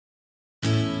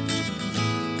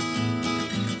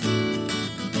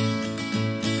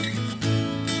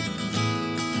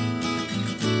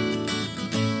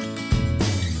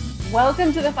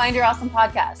Welcome to the Find Your Awesome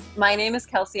podcast. My name is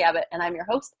Kelsey Abbott, and I'm your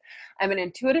host. I'm an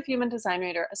intuitive human design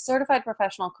reader, a certified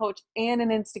professional coach, and an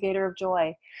instigator of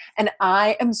joy. And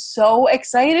I am so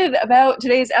excited about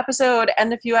today's episode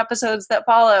and the few episodes that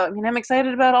follow. I mean, I'm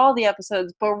excited about all the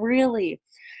episodes, but really,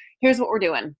 here's what we're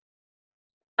doing.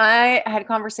 I had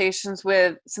conversations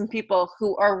with some people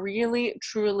who are really,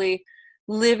 truly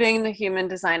living the human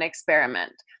design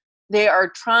experiment. They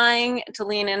are trying to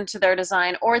lean into their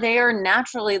design, or they are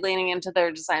naturally leaning into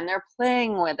their design. They're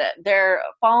playing with it. They're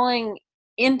falling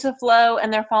into flow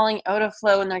and they're falling out of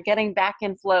flow and they're getting back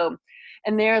in flow.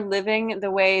 And they're living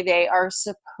the way they are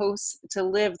supposed to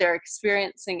live. They're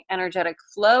experiencing energetic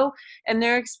flow and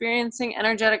they're experiencing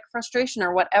energetic frustration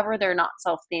or whatever their not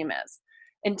self theme is.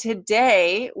 And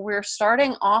today we're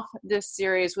starting off this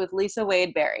series with Lisa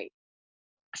Wade Berry.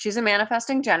 She's a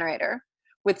manifesting generator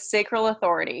with sacral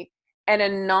authority and a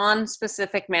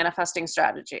non-specific manifesting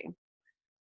strategy.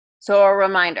 So a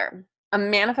reminder, a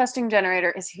manifesting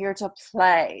generator is here to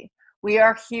play. We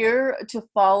are here to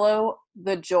follow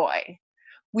the joy.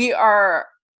 We are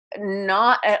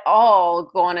not at all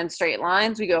going in straight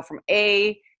lines. We go from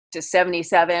A to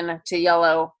 77 to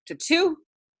yellow to 2.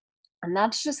 And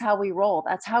that's just how we roll.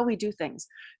 That's how we do things.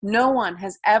 No one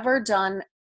has ever done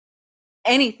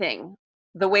anything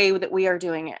the way that we are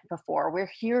doing it before.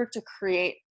 We're here to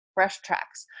create fresh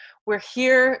tracks. We're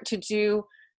here to do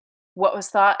what was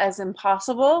thought as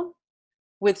impossible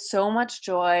with so much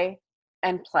joy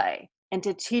and play, and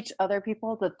to teach other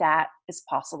people that that is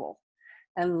possible.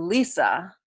 And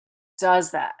Lisa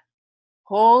does that.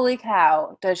 Holy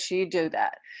cow, does she do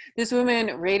that? This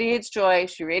woman radiates joy.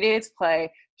 She radiates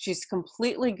play. She's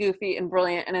completely goofy and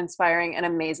brilliant and inspiring and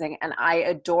amazing, and I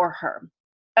adore her.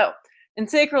 Oh, and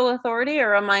sacral authority, a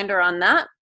reminder on that.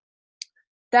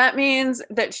 That means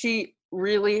that she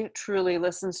really, truly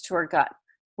listens to her gut,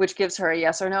 which gives her a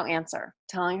yes or no answer,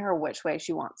 telling her which way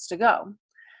she wants to go.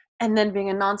 And then being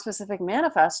a non-specific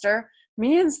manifester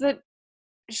means that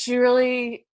she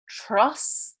really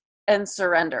trusts and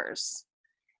surrenders.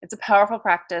 It's a powerful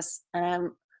practice, and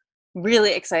I'm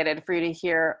really excited for you to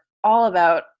hear all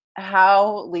about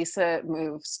how Lisa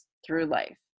moves through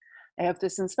life. I hope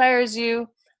this inspires you.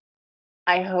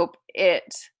 I hope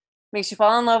it makes you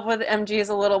fall in love with MGs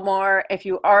a little more. If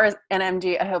you are an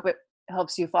MG, I hope it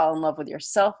helps you fall in love with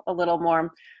yourself a little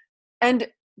more. And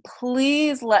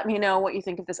please let me know what you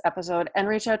think of this episode and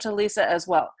reach out to Lisa as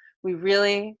well. We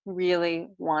really, really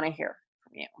want to hear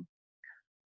from you.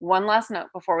 One last note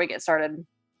before we get started.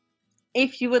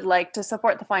 If you would like to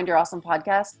support the Find Your Awesome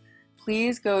podcast,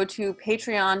 please go to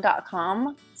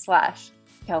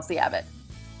patreon.com/Kelsey Abbott.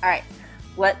 All right,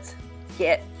 let's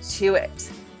get to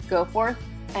it. Go forth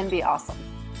and be awesome.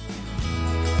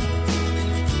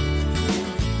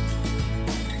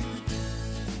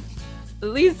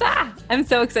 Lisa, I'm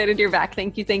so excited you're back.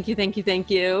 Thank you, thank you, thank you, thank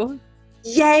you.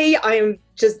 Yay, I'm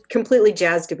just completely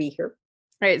jazzed to be here.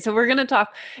 All right, so we're going to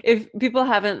talk. If people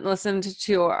haven't listened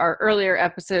to our earlier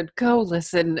episode, go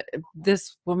listen.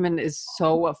 This woman is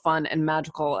so fun and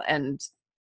magical and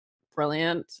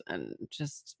brilliant and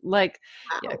just like,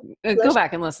 Wow. yeah, go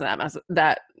back and listen to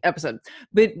that episode.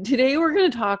 But today we're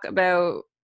going to talk about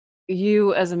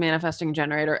you as a manifesting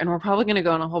generator, and we're probably going to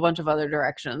go in a whole bunch of other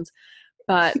directions.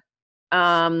 But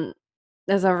as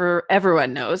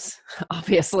everyone knows,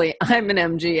 obviously, I'm an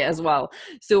MG as well.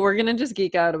 So we're going to just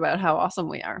geek out about how awesome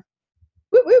we are.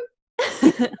 Whoop, whoop.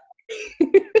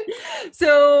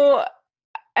 So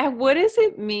what does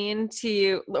it mean to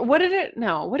you? What did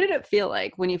it feel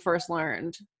like when you first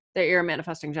learned that you're a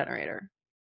manifesting generator?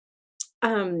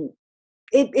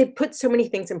 It put so many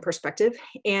things in perspective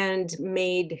and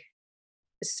made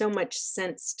so much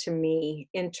sense to me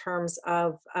in terms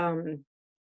of,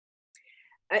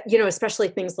 especially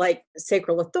things like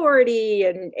sacral authority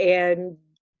and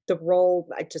the role,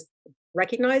 I just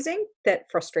recognizing that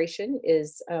frustration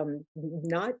is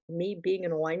not me being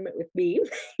in alignment with me.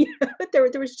 There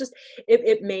was just,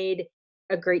 it made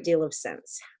a great deal of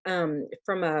sense. I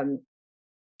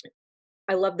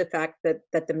love the fact that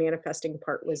the manifesting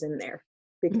part was in there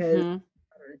because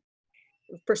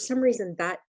for some reason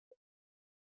that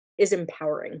is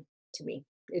empowering to me.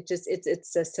 It's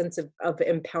a sense of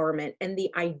empowerment, and the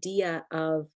idea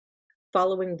of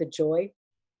following the joy.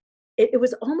 It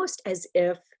was almost as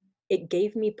if it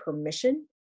gave me permission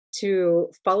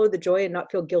to follow the joy and not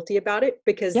feel guilty about it,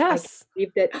 because I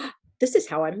believe that this is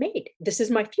how I'm made. This is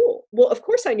my fuel. Well, of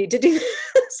course I need to do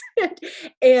this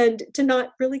and to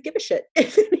not really give a shit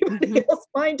if anybody else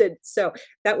minded. So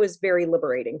that was very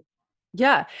liberating.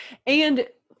 Yeah. And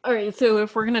all right, so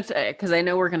if we're going to, because I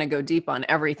know we're going to go deep on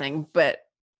everything, but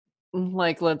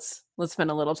like, let's spend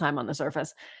a little time on the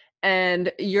surface.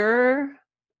 And your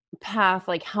path,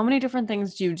 like how many different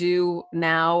things do you do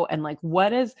now? And like,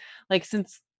 what is like,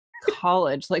 since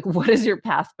college, like what has your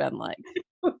path been like?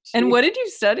 Oh, And geez. what did you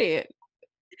study?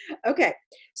 Okay.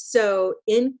 So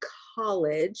in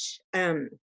college, I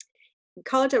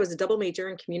was a double major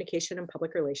in communication and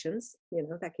public relations.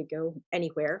 That could go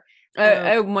anywhere.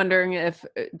 I'm wondering if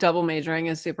double majoring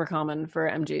is super common for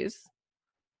MGs.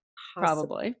 Possibly,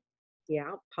 Probably. yeah,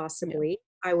 Yeah. possibly.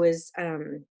 I was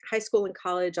high school and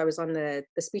college. I was on the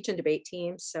speech and debate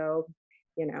team, so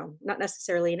not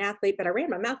necessarily an athlete, but I ran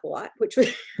my mouth a lot, which was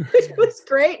which was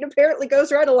great, and apparently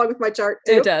goes right along with my chart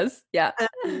It too. does. Yeah.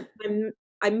 I'm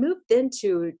I moved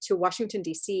into to Washington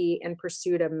D.C. and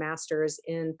pursued a master's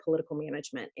in political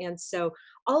management, and so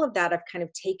all of that I've kind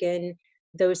of taken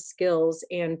those skills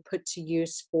and put to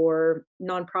use for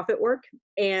nonprofit work,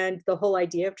 and the whole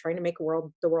idea of trying to make the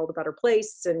world a better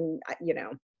place, and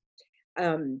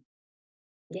um,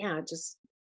 yeah, just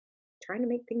trying to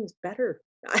make things better.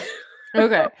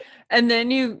 Okay. And then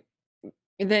you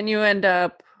end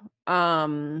up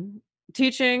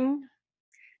teaching.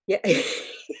 Yeah.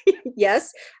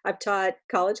 Yes, I've taught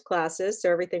college classes,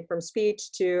 so everything from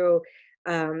speech to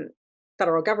um,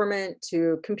 federal government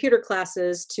to computer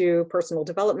classes to personal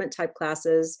development type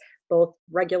classes, both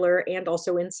regular and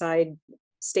also inside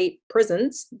state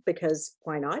prisons, because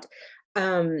why not?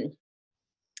 Um,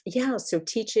 yeah, so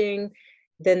teaching,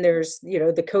 then there's,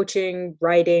 the coaching,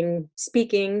 writing,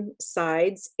 speaking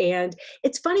sides. And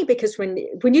it's funny because when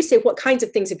you say what kinds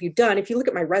of things have you done, if you look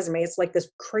at my resume, it's like this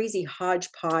crazy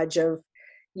hodgepodge of,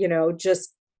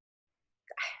 just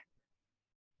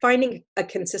finding a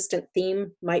consistent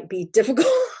theme might be difficult,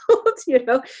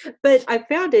 but I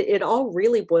found it all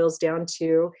really boils down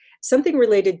to something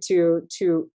related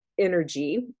to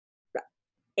energy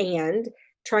and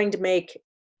trying to make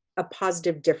a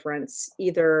positive difference,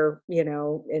 either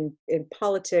in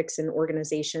politics and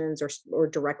organizations, or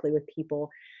directly with people.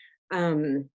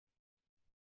 Um,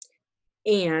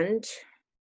 and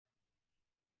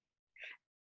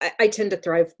I tend to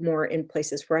thrive more in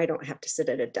places where I don't have to sit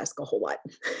at a desk a whole lot.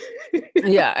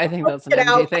 Yeah, I think that's an Get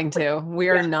MG out. thing too. We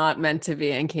are Yeah. not meant to be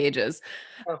in cages.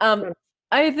 No, Um, no.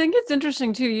 I think it's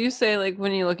interesting too. You say like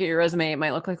when you look at your resume, it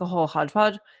might look like a whole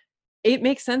hodgepodge. It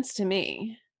makes sense to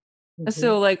me. Mhm.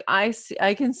 So like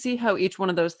I can see how each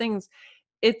one of those things,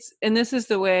 and this is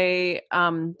the way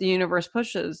the universe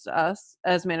pushes us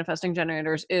as manifesting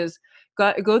generators is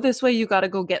go this way, you got to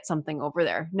go get something over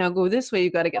there. Now go this way,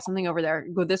 you got to get something over there.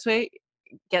 Go this way,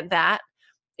 get that.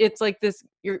 It's like this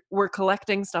we're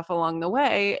collecting stuff along the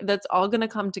way that's all going to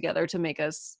come together to make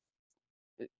us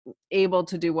able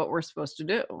to do what we're supposed to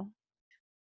do.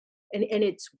 And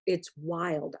it's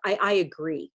wild. I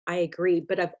agree,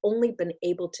 but I've only been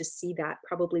able to see that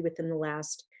probably within the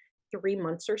last 3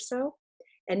 months or so.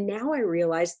 And now I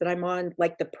realize that I'm on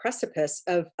like the precipice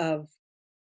of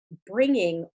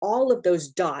bringing all of those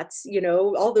dots,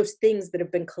 all those things that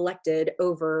have been collected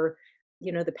over,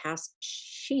 the past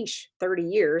 30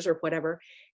 years or whatever,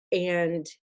 and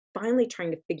finally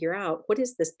trying to figure out what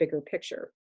is this bigger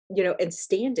picture, and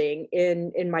standing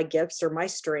in my gifts or my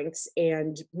strengths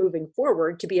and moving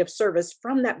forward to be of service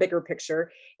from that bigger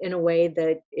picture in a way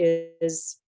that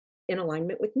is in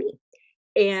alignment with me.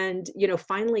 And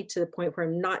finally to the point where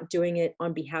I'm not doing it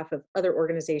on behalf of other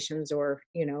organizations or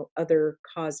other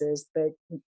causes, but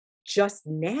just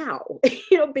now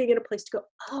being in a place to go,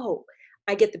 oh,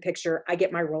 I get the picture, I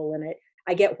get my role in it,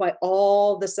 I get why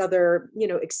all this other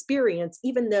experience,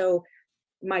 even though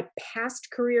my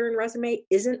past career and resume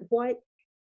isn't what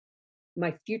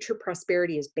my future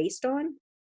prosperity is based on,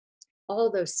 all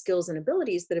those skills and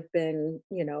abilities that have been,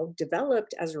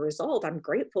 developed as a result, I'm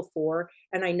grateful for,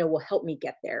 and I know will help me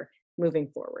get there moving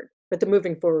forward. But the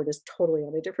moving forward is totally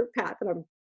on a different path, and I'm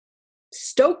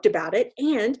stoked about it.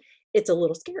 And it's a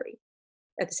little scary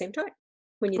at the same time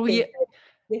when you Well, think yeah. that,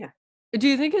 yeah, Do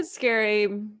you think it's scary?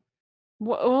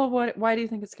 Why do you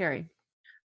think it's scary?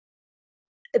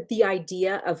 the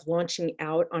idea of launching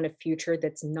out on a future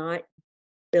that's not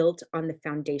built on the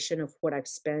foundation of what I've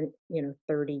spent,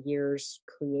 30 years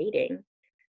creating.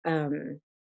 Um,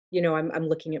 I'm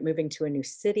looking at moving to a new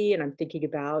city, and I'm thinking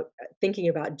about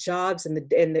jobs and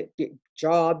the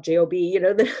job,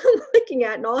 that I'm looking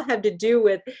at, and all have to do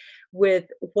with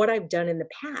what I've done in the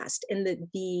past, and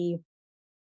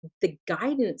the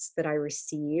guidance that I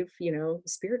receive,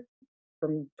 spirit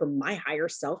from my higher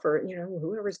self, or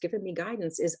whoever's given me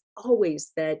guidance, is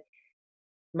always that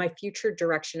my future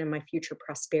direction and my future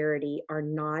prosperity are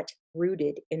not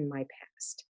rooted in my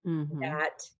past, Mhm.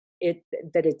 that it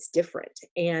that it's different,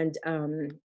 and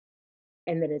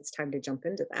that it's time to jump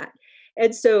into that.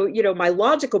 And so my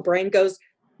logical brain goes,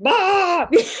 bah,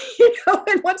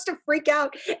 and wants to freak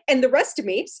out. And the rest of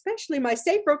me, especially my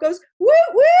safer, goes, woo,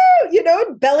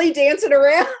 woo, belly dancing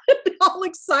around, all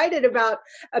excited about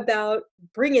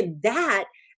bringing that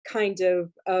kind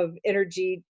of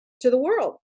energy to the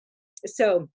world.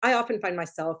 So I often find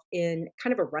myself in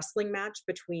kind of a wrestling match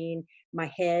between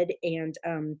my head and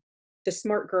the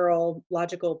smart girl,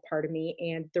 logical part of me,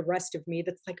 and the rest of me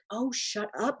that's like, oh,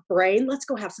 shut up, brain. Let's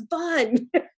go have some fun.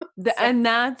 So, And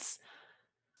that's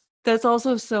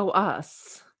also so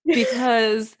us,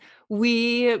 because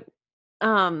we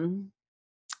um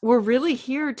we're really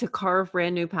here to carve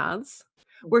brand new paths.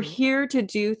 We're mhm. here to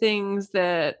do things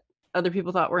that other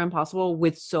people thought were impossible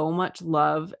with so much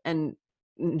love and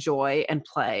joy and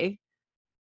play,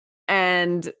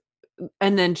 and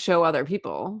then show other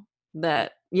people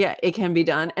that, yeah, it can be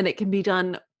done, and it can be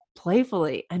done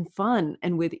playfully and fun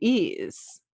and with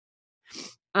ease.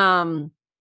 Um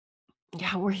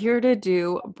yeah, we're here to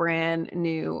do brand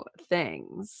new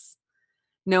things.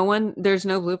 There's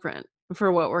no blueprint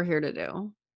for what we're here to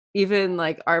do. Even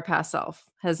like our past self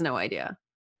has no idea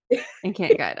and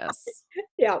can't guide us.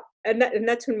 Yeah, and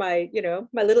that's when my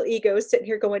little ego is sitting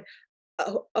here going,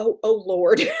 oh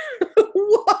Lord,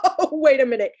 whoa, wait a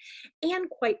minute. And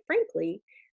quite frankly,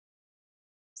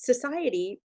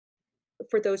 society,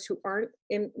 for those who aren't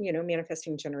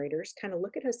manifesting generators, kind of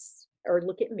look at us or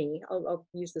look at me. I'll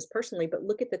use this personally, but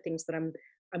look at the things that I'm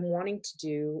wanting to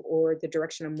do or the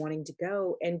direction I'm wanting to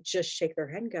go, and just shake their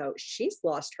head and go, she's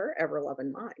lost her ever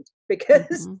loving mind,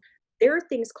 because Mhm. there are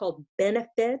things called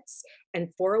benefits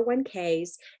and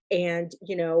 401ks and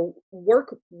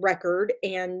work record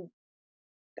and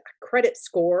credit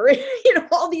score,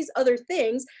 all these other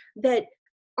things that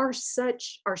are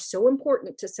so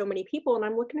important to so many people. And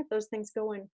I'm looking at those things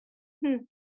going, hmm,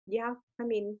 yeah, I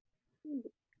mean,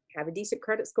 have a decent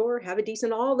credit score, have a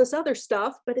decent all this other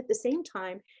stuff, but at the same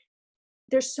time,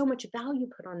 there's so much value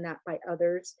put on that by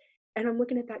others. And I'm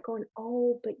looking at that going,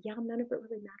 oh, but yeah, none of it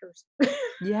really matters.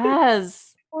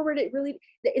 Yes. Forward, it really,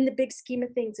 in the big scheme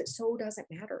of things, it so doesn't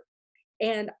matter.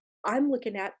 And I'm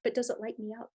looking at, but does it light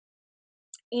me up?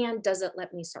 And does it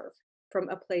let me serve from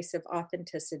a place of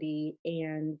authenticity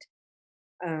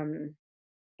um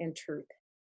and truth?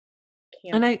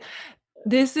 Can And I?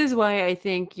 this is why I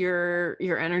think your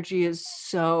energy is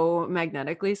so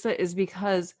magnetic, Lisa, is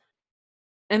because,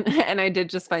 and and I did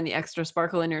just find the extra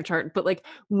sparkle in your chart, but like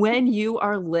when you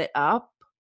are lit up,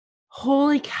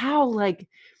 holy cow, like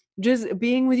just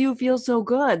being with you feels so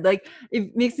good. Like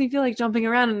it makes me feel like jumping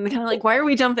around and kind of like, why are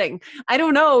we jumping? I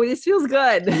don't know. This feels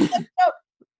good. Jump,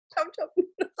 jump, jump.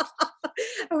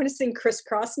 I want to sing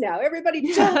crisscross now.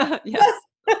 Everybody jump. Yeah,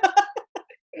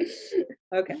 yes.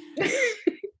 Okay.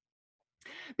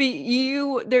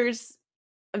 But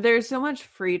there's so much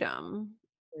freedom.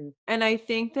 Mm, And I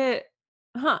think that,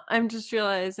 I'm just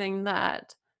realizing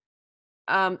that,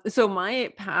 so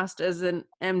my past as an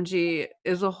MG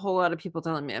is a whole lot of people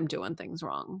telling me I'm doing things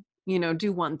wrong.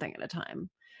 Do one thing at a time.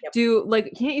 yep.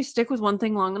 Can't you stick with one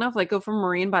thing long enough? Like go from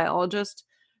marine biologist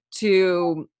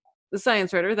to the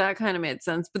science writer, that kind of made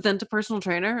sense. But then to personal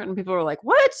trainer, and people were like,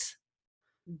 what?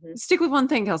 Mhm. Stick with one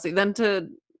thing, Kelsey. Then to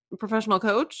professional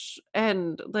coach,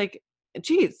 and like,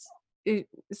 geez,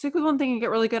 stick with one thing and get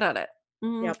really good at it.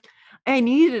 Mm, Yep. I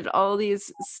needed all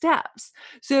these steps.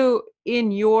 So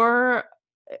in your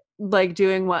like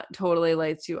doing what totally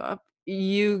lights you up,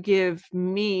 you give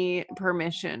me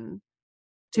permission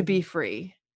to be Mhm.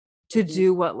 free, to Mhm.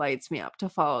 do what lights me up, to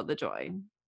follow the joy.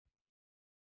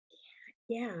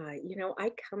 Yeah,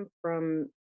 I come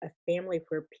from a family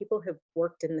where people have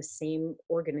worked in the same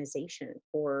organization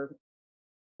for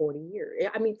 40 years.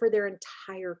 I mean, for their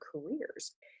entire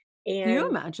careers. Can you And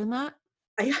imagine that?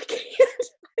 I can't,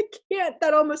 I can't.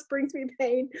 That almost brings me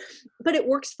pain. But it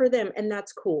works for them, and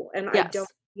that's cool. And I don't,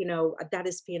 Yes. that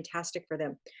is fantastic for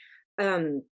them.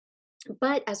 Um,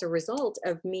 but as a result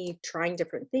of me trying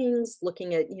different things,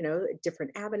 looking at,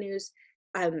 different avenues,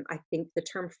 I think the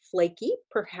term flaky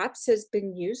perhaps has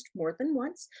been used more than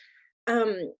once.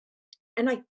 Um,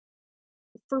 and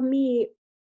for me,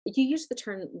 you used the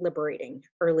term liberating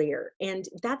earlier, and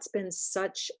that's been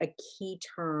such a key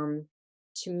term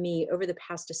to me over the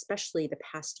past, especially the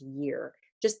past year.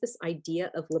 Just this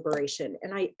idea of liberation,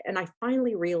 and I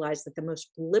finally realized that the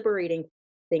most liberating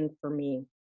thing for me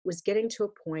was getting to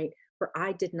a point where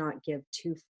I did not give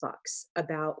two fucks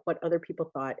about what other people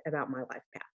thought about my life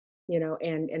path,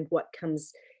 and what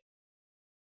comes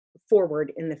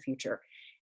forward in the future,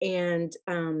 and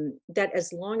that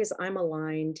as long as I'm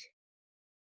aligned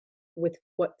with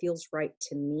what feels right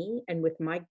to me and with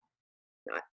my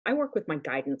I work with my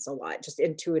guidance a lot, just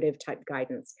intuitive type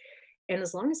guidance. And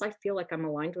as long as I feel like I'm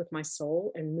aligned with my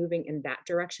soul and moving in that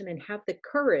direction and have the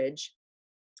courage,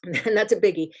 and that's a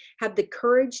biggie, have the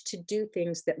courage to do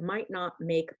things that might not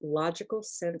make logical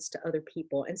sense to other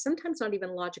people, and sometimes not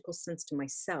even logical sense to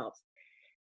myself,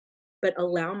 but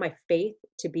allow my faith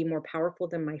to be more powerful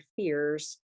than my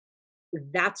fears,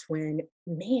 that's when,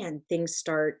 man, things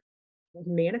start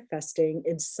manifesting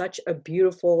in such a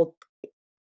beautiful,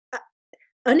 uh,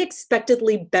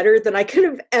 unexpectedly better than I could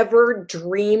have ever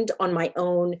dreamed on my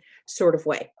own sort of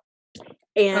way.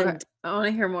 Okay. And I want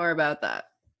to hear more about that.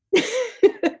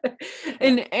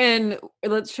 And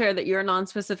let's share that you're a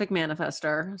non-specific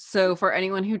manifester. So for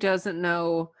anyone who doesn't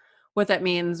know what that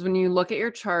means, when you look at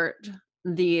your chart,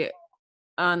 the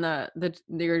on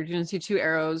you're going to see 2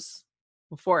 arrows,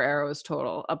 4 arrows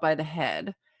total up by the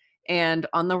head. And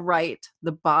on the right,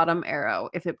 the bottom arrow,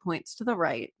 if it points to the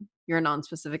right, you're a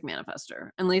non-specific manifester.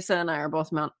 And Lisa and I are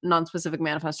both non-specific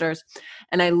manifestors.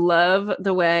 And I love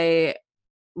the way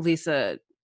Lisa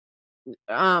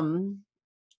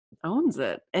owns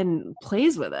it and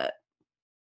plays with it.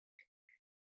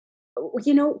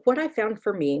 What I found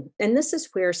for me, and this is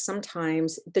where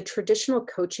sometimes the traditional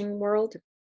coaching world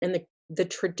and the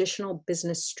traditional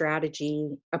business strategy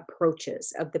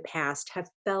approaches of the past have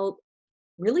felt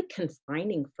really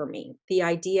confining for me. The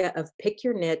idea of pick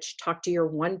your niche, talk to your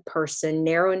one person,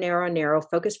 narrow, narrow, narrow,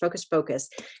 focus, focus, focus.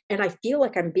 And I feel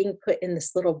like I'm being put in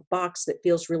this little box that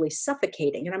feels really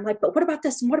suffocating. And I'm like, but what about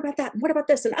this? And what about that? And what about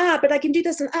this? And but I can do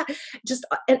this. And just,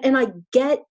 and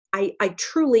I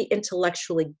truly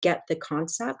intellectually get the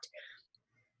concept,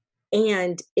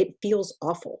 and it feels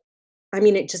awful. I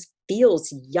mean, it just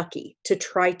feels yucky to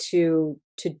try to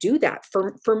do that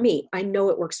for me. I know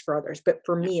it works for others, but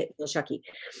for me it feels yucky.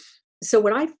 So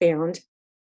what I found,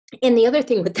 and the other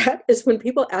thing with that is when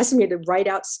people ask me to write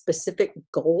out specific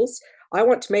goals, I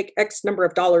want to make X number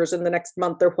of dollars in the next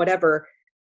month or whatever,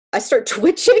 I start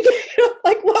twitching.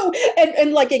 Like, whoa,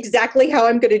 and like exactly how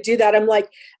I'm going to do that. I'm like,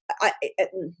 I,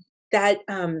 that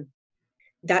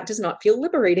that does not feel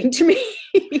liberating to me.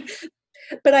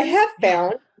 But I have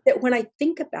found that when I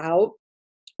think about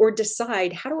or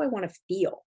decide, how do I want to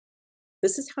feel?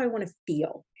 This is how I want to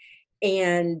feel.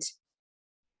 And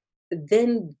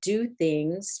then do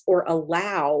things or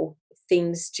allow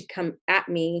things to come at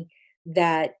me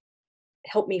that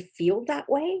help me feel that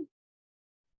way.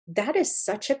 That is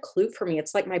such a clue for me.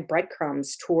 It's like my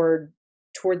breadcrumbs toward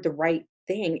the right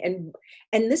thing.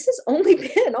 And this has only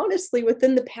been honestly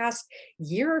within the past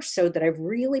year or so that I've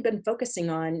really been focusing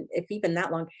on, if even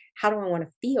that long, how do I want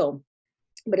to feel?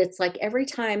 But it's like every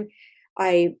time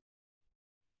I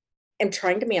am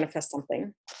trying to manifest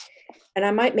something, and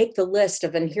I might make the list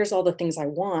of, and here's all the things I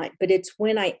want, but it's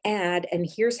when I add, and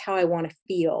here's how I want to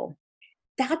feel,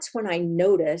 that's when I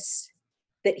notice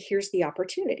that here's the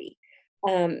opportunity.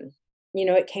 Um,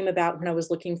 it came about when I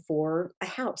was looking for a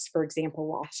house, for example,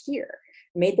 last year.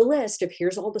 Made the list of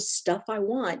here's all the stuff I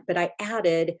want, but I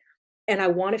added, and I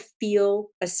want to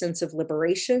feel a sense of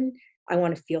liberation. I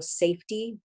want to feel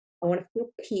safety. I want to feel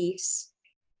peace.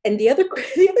 And the other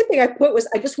the other thing I put was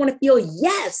I just want to feel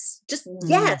yes, just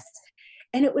yes.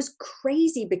 And it was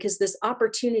crazy because this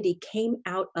opportunity came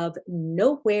out of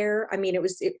nowhere. I mean,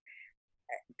 it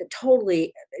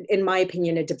totally, in my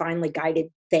opinion, a divinely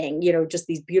guided thing, just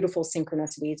these beautiful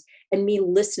synchronicities and me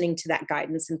listening to that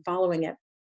guidance and following it.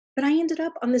 But I ended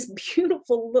up on this in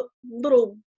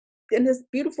this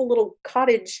beautiful little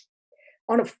cottage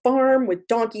on a farm with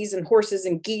donkeys and horses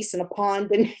and geese and a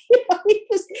pond. And,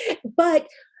 but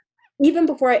even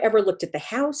before I ever looked at the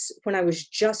house, when I was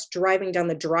just driving down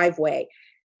the driveway,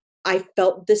 I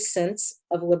felt this sense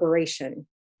of liberation,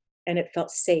 and it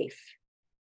felt safe,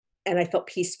 and I felt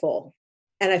peaceful,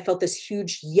 and I felt this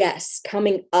huge yes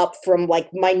coming up from like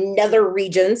my nether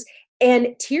regions,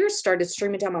 and tears started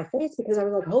streaming down my face because I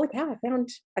was like, holy cow, I found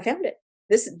it.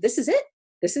 This is it.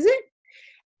 This is it.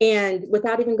 And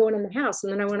without even going in the house.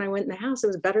 And then when I went in the house, it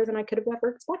was better than I could have ever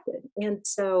expected. And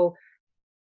so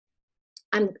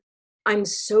I'm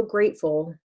so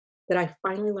grateful that I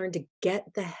finally learned to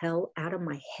get the hell out of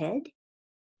my head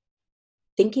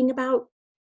thinking about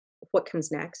what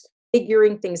comes next,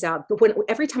 figuring things out. But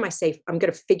every time I say I'm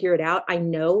going to figure it out, I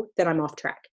know that I'm off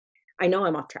track. I know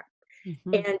I'm off track.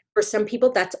 And for some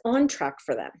people, that's on track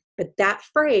for them. But that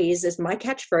phrase is my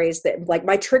catchphrase, that like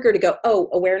my trigger to go, oh,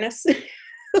 awareness,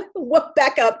 what,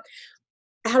 back up.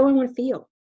 How do I want to feel?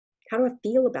 How do I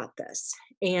feel about this?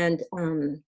 And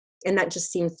that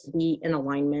just seems to be in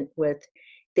alignment with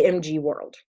the MG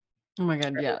world. Oh my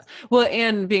God. Yeah. Well,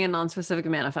 and being a non-specific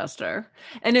manifester.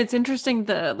 And it's interesting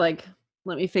that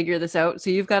let me figure this out.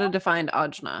 So you've got a defined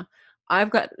ajna.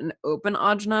 I've got an open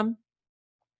ajna.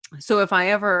 So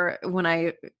when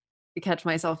I catch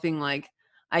myself being like,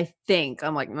 I think,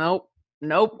 I'm like, nope,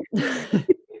 nope.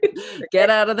 Get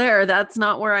out of there. That's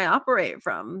not where I operate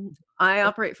from. I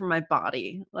operate from my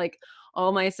body. Like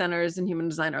all my centers in human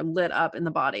design are lit up in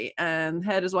the body and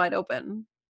head is wide open.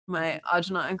 My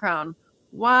ajna and crown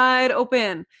wide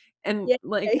open. And Yeah.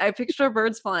 like I picture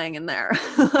birds flying in there.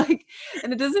 Like,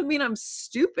 and it doesn't mean I'm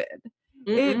stupid.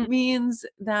 It Mm-mm. means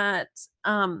that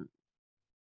I'm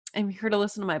here to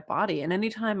listen to my body. And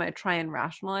anytime I try and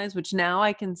rationalize, which now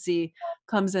I can see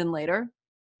comes in later,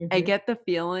 I Mhm. get the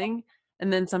feeling,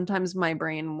 and then sometimes my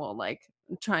brain will like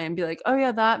try and be like, "Oh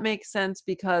yeah, that makes sense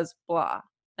because blah."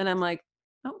 And I'm like,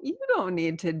 "No, you don't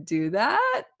need to do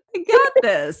that. I got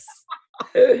this."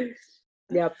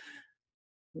 Yep,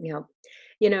 yep.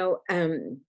 You know,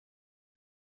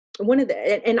 one of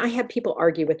the and I had people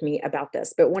argue with me about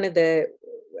this, but one of the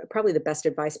probably the best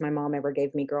advice my mom ever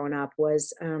gave me growing up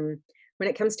was, when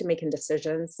it comes to making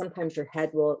decisions, sometimes your head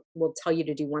will tell you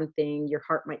to do one thing, your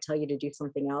heart might tell you to do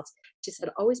something else. She said,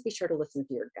 "Always be sure to listen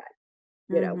to your gut."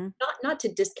 Mhm. Not to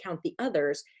discount the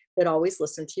others, but always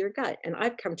listen to your gut. And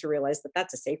I've come to realize that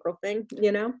that's a sacral thing.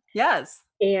 Yes.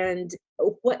 And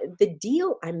what the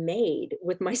deal I made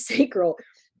with my sacral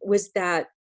was that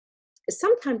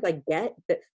sometimes I get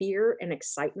that fear and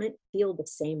excitement feel the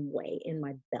same way in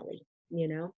my belly.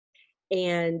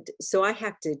 And so I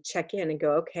have to check in and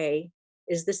go, okay,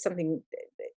 is this something,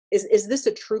 is this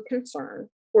a true concern?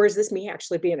 Or is this me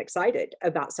actually being excited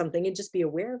about something and just be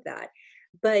aware of that?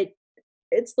 But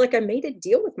it's like I made a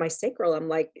deal with my sacral. I'm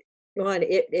like, well, and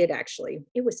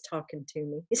it was talking to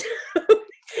me.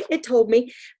 It told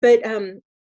me. But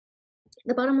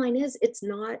the bottom line is it's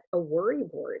not a worry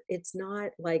board. It's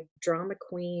not like drama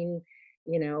queen,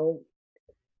 you know,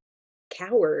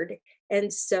 coward.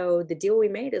 And so the deal we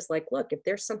made is like, look, if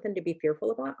there's something to be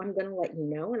fearful about, I'm going to let you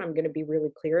know and I'm going to be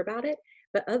really clear about it.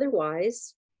 But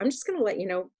otherwise, I'm just going to let you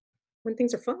know when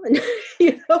things are fun,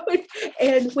 you know,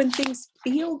 and when things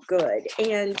feel good.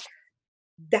 And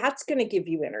that's going to give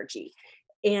you energy.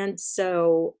 And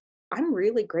so I'm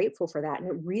really grateful for that. And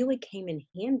it really came in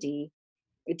handy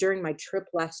during my trip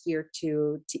last year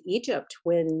to Egypt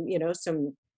when,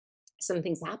 some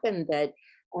things happened that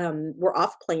were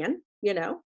off plan,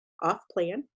 off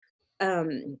plan.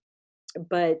 Um,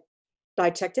 but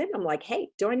I checked in. I'm like, hey,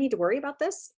 do I need to worry about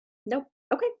this? Nope.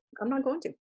 Okay, I'm not going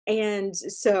to. And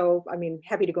so, I mean,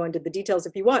 happy to go into the details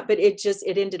if you want, but it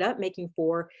ended up making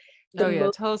for the Oh yeah,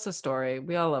 most tell us a story.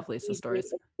 We all love Lisa amazing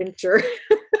stories. adventure.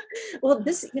 Well,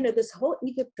 this whole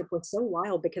Egypt trip was so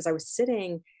wild because I was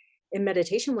sitting in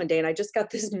meditation one day and I just got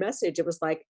this message. It was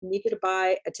like, need you to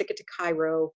buy a ticket to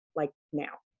Cairo like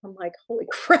now. I'm like, holy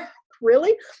crap,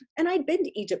 really? And I'd been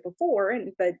to Egypt before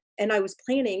and I was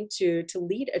planning to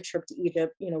lead a trip to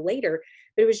Egypt, later,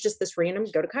 but it was just this random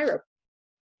go to Cairo.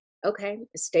 Okay,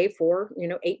 stay for,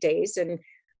 8 days and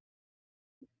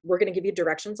we're going to give you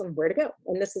directions on where to go.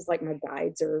 And this is like my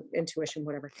guides or intuition,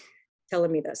 whatever,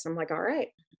 telling me this. I'm like, all right.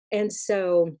 And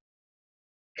so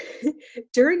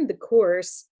during the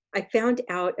course, I found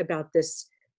out about this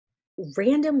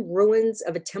random ruins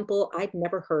of a temple I'd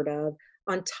never heard of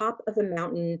on top of a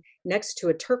mountain next to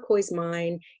a turquoise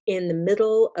mine in the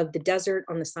middle of the desert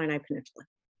on the Sinai Peninsula.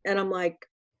 And I'm like,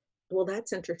 well,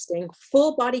 that's interesting.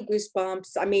 Full body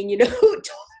goosebumps. I mean,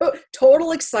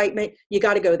 total excitement. You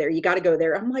got to go there. You got to go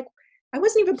there. I'm like, I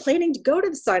wasn't even planning to go to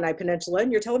the Sinai Peninsula.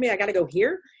 And you're telling me I got to go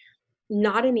here?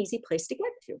 Not an easy place to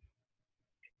get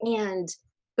to.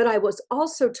 But I was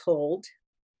also told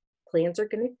plans are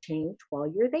going to change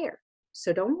while you're there.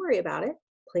 So don't worry about it.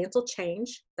 Plans will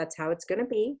change. That's how it's going to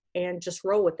be. And just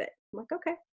roll with it. I'm like,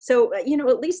 okay. So, at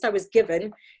least I was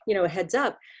given, a heads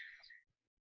up.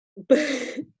 But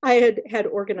I had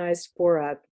organized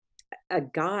for a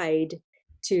guide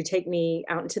to take me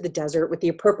out into the desert with the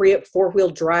appropriate four-wheel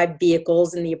drive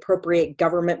vehicles and the appropriate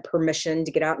government permission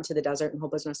to get out into the desert and whole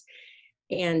business.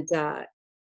 And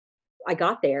I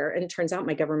got there, and it turns out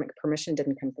my government permission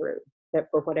didn't come through. That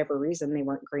for whatever reason, they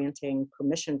weren't granting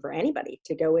permission for anybody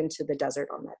to go into the desert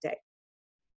on that day.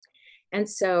 And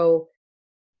so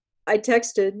I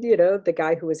texted, the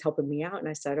guy who was helping me out, and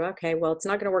I said, okay, well, it's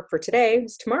not going to work for today.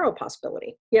 It's tomorrow a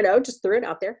possibility, just threw it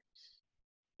out there.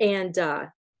 And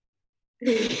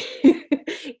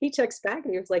he texts back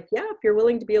and he was like, yeah, if you're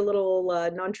willing to be a little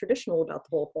non-traditional about the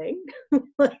whole thing.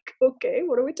 Like, okay,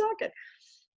 what are we talking?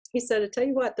 He said, I tell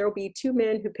you what, there'll be two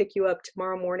men who pick you up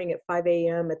tomorrow morning at 5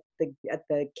 a.m. at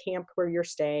the camp where you're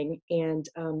staying, and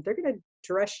they're going to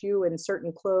dress you in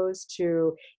certain clothes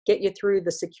to get you through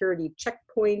the security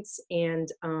checkpoints. And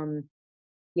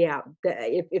yeah,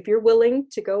 if you're willing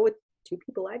to go with two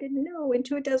people I didn't know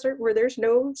into a desert where there's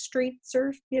no streets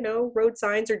or, road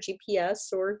signs or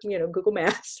GPS or, Google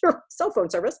Maps or cell phone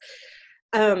service,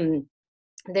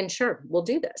 then sure, we'll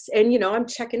do this. And, I'm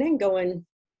checking in going,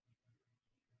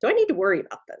 do I need to worry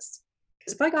about this?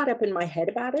 Because if I got up in my head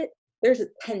about it, there's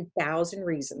 10,000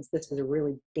 reasons this is a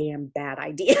really damn bad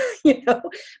idea,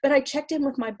 But I checked in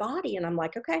with my body and I'm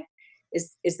like, okay,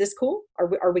 is this cool?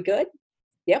 Are we good?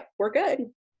 Yep, we're good.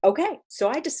 Okay. So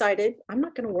I decided I'm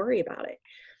not going to worry about it.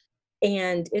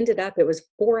 And ended up, it was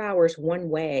 4 hours one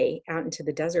way out into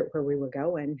the desert where we were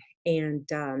going. And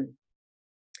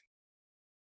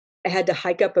I had to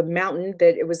hike up a mountain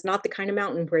that it was not the kind of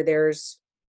mountain where there's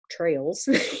trails,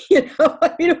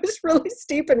 I mean, it was really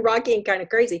steep and rocky and kind of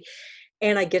crazy.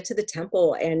 And I get to the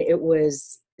temple and it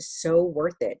was so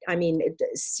worth it. I mean,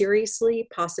 seriously,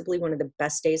 possibly one of the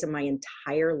best days of my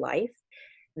entire life.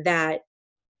 That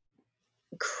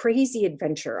crazy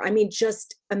adventure. I mean,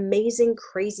 just amazing,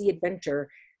 crazy adventure.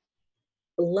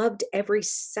 Loved every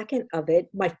second of it.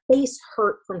 My face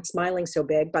hurt from smiling so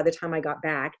big by the time I got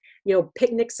back.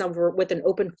 Picnic somewhere with an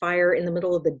open fire in the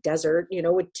middle of the desert,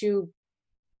 with two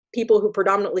people who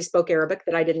predominantly spoke Arabic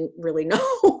that I didn't really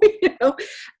know,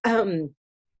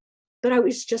 But I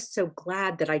was just so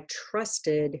glad that I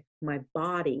trusted my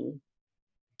body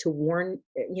to warn,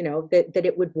 that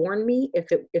it would warn me if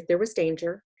there was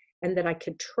danger, and that I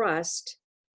could trust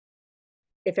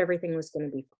if everything was going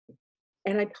to be fine.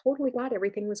 And I totally got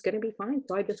everything was going to be fine.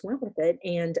 So I just went with it.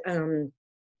 And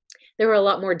there were a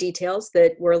lot more details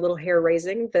that were a little hair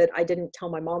raising that I didn't tell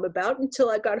my mom about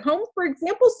until I got home, for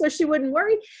example, so she wouldn't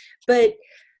worry. But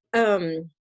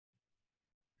I'm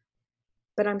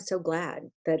so glad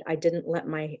that I didn't let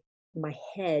my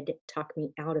head talk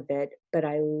me out of it, but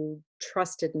I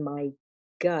trusted my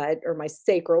gut or my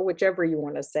sacral, whichever you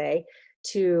want to say,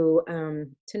 to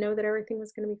know that everything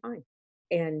was going to be fine.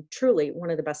 And truly one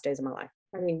of the best days of my life.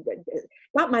 I mean,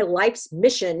 got my life's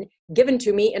mission given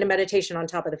to me in a meditation on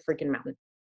top of the freaking mountain.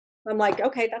 I'm like,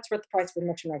 okay, that's worth the price of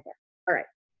admission right there. All right.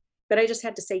 But I just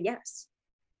had to say yes.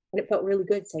 And it felt really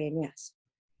good saying yes.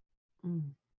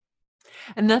 Mm.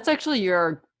 And that's actually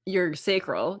your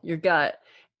sacral, your gut,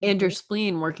 and your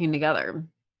spleen working together.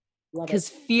 Because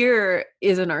fear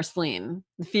is in our spleen.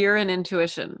 Fear and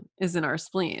intuition is in our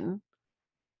spleen.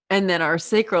 And then our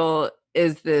sacral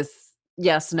is this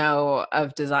yes, no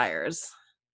of desires.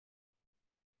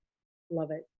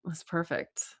 Love it. That's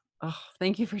perfect. Oh,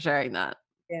 thank you for sharing that.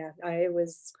 Yeah, it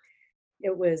was,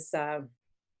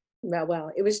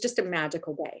 well, it was just a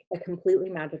magical day, a completely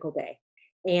magical day.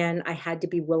 And I had to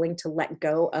be willing to let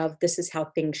go of this is how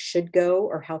things should go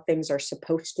or how things are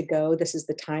supposed to go. This is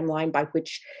the timeline by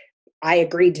which I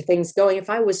agreed to things going. If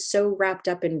I was so wrapped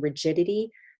up in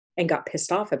rigidity and got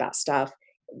pissed off about stuff,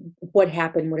 what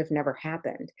happened would have never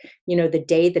happened. The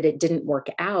day that it didn't work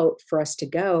out for us to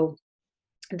go,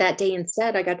 that day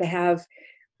instead, I got to have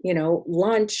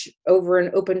lunch over an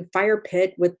open fire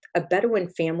pit with a Bedouin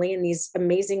family and these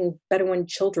amazing Bedouin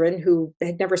children who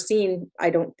had never seen, I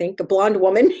don't think, a blonde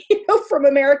woman, from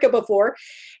America before.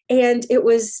 And it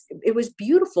was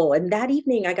beautiful. And that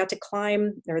evening I got to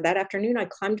climb, or that afternoon, I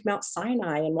climbed Mount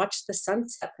Sinai and watched the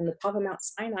sunset from the top of Mount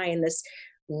Sinai. And this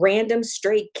random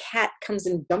stray cat comes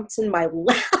and jumps in my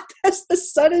lap as the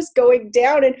sun is going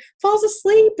down and falls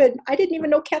asleep. And I didn't even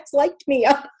know cats liked me.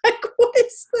 I'm like, what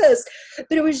is this?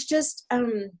 But it was just,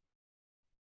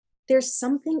 there's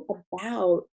something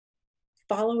about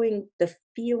following the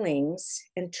feelings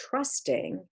and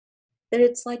trusting that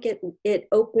it's like it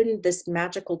opened this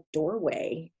magical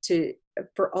doorway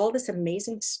for all this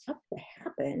amazing stuff to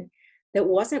happen that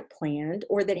wasn't planned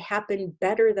or that happened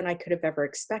better than I could have ever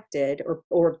expected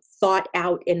or thought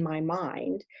out in my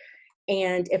mind.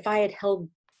 And if I had held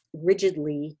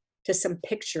rigidly to some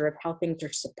picture of how things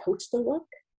are supposed to look,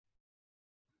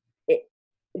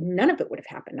 none of it would have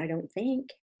happened, I don't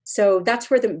think. So that's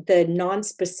where the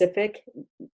non-specific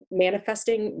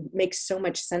manifesting makes so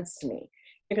much sense to me.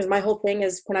 Because my whole thing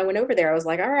is when I went over there, I was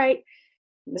like, all right,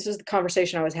 this is the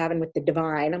conversation I was having with the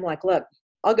divine. I'm like, look,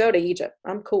 I'll go to Egypt.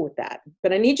 I'm cool with that.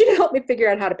 But I need you to help me figure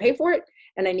out how to pay for it.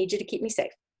 And I need you to keep me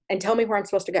safe and tell me where I'm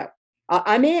supposed to go.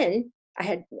 I'm in.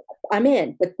 I'm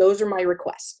in, but those are my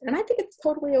requests. And I think it's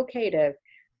totally okay to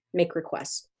make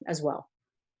requests as well.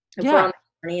 If we're on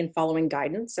the journey and following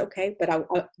guidance, okay. But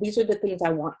these are the things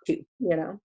I want to,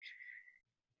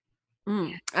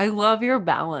 I love your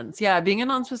balance. Yeah, being a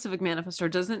non-specific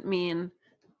manifestor doesn't mean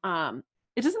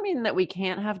it doesn't mean that we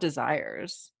can't have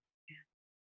desires.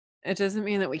 It doesn't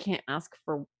mean that we can't ask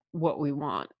for what we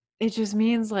want. It just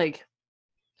means like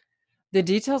the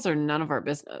details are none of our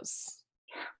business.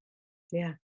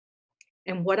 Yeah.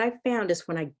 And what I found is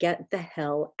when I get the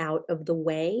hell out of the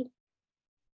way,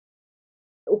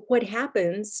 what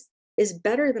happens is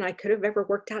better than I could have ever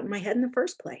worked out in my head in the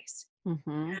first place.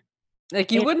 Mm-hmm.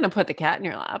 Like you And wouldn't have put the cat in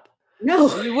your lap.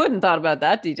 no. You wouldn't thought about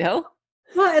that detail.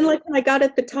 Well, and like when I got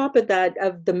at the top of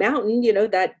the mountain,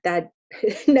 that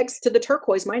next to the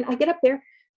turquoise mine, I get up there,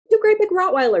 2 great big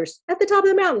Rottweilers at the top of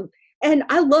the mountain. And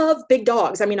I love big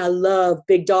dogs. I mean, I love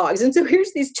big dogs. And so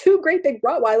here's these 2 great big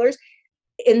Rottweilers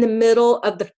in the middle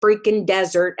of the freaking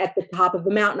desert at the top of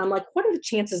the mountain. I'm like, what are the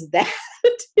chances of that?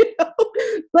 You know?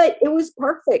 But it was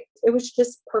perfect. It was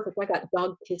just perfect. I got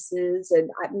dog kisses, and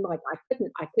I'm like, I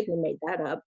couldn't have made that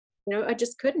up. I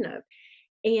just couldn't have.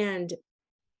 And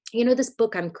this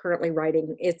book I'm currently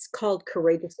writing, it's called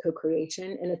Courageous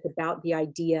Co-Creation, and it's about the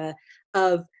idea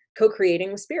of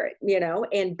co-creating with spirit,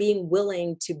 and being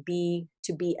willing to be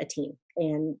a team,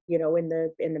 and in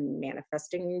the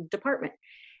manifesting department.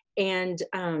 And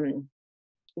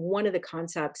one of the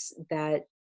concepts that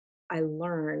I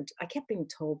learned, I kept being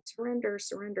told surrender,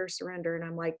 surrender, surrender. And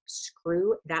I'm like,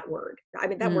 screw that word. I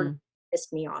mean, that word Mm.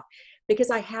 pissed me off because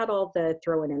I had all the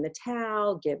throwing in the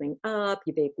towel, giving up,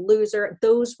 you big loser.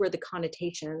 Those were the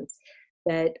connotations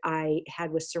that I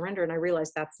had with surrender. And I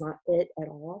realized that's not it at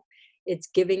all. It's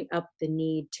giving up the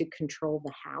need to control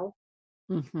the how.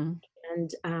 Mm-hmm.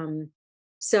 And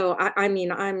so I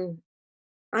mean, I'm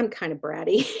kind of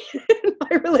bratty in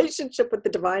my relationship with the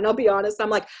divine. I'll be honest. I'm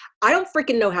like, I don't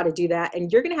freaking know how to do that. And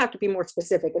you're going to have to be more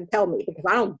specific and tell me because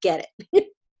I don't get it.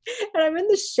 And I'm in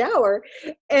the shower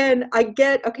and I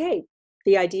get, okay,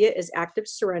 the idea is active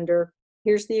surrender.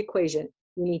 Here's the equation.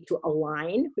 You need to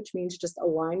align, which means just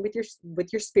align with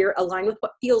your spirit, align with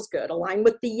what feels good, align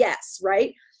with the yes,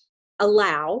 right?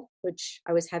 Allow, which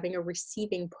I was having a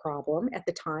receiving problem at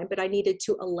the time, but I needed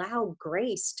to allow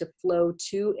grace to flow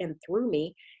to and through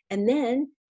me, and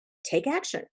then take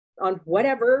action on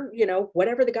whatever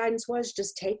the guidance was,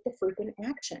 just take the freaking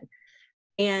action.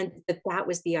 And that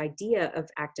was the idea of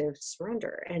active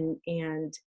surrender.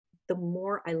 And the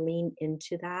more I lean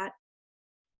into that,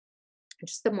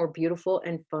 just the more beautiful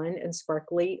and fun and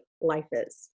sparkly life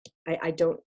is. I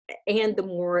don't, and the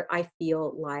more I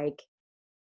feel like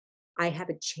I have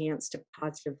a chance to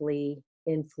positively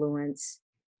influence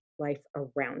life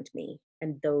around me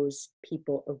and those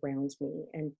people around me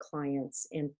and clients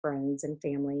and friends and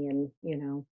family. And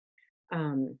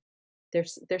um,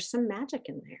 there's some magic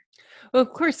in there. Well,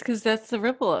 of course, because that's the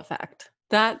ripple effect.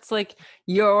 That's like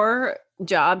your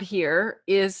job here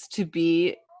is to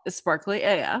be sparkly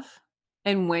AF.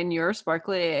 And when you're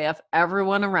sparkly AF,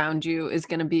 everyone around you is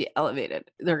going to be elevated.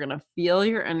 They're going to feel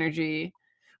your energy,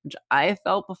 which I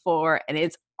felt before, and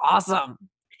it's awesome.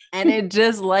 And it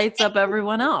just lights up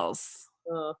everyone else.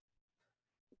 uh,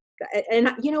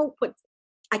 and you know what,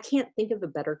 I can't think of a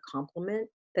better compliment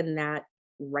than that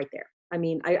right there. I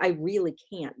mean, I really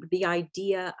can't. The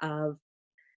idea of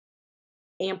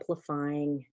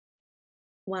amplifying,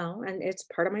 well, and it's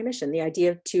part of my mission, the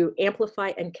idea to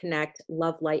amplify and connect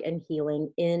love, light, and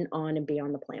healing in, on, and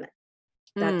beyond the planet.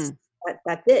 That's Mm,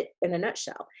 that's it in a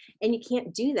nutshell. And you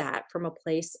can't do that from a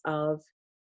place of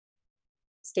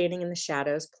standing in the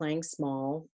shadows, playing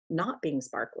small, not being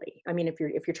sparkly. I mean, if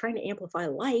you're trying to amplify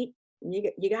light,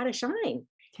 you got to shine.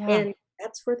 yeah. And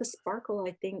that's where the sparkle,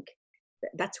 I think,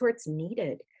 that's where it's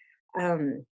needed.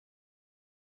 Um,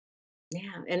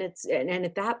 yeah, and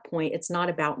at that point, it's not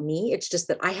about me. It's just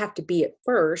that I have to be it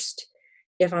first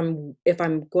if I'm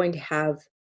going to have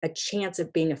a chance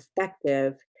of being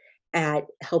effective at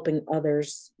helping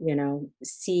others,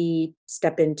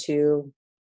 step into,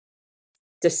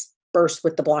 disperse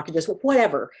with the blockages,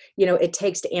 whatever, it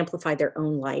takes to amplify their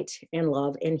own light and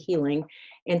love and healing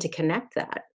and to connect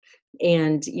that.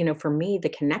 And, for me, the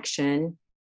connection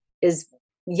is,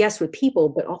 yes, with people,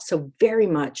 but also very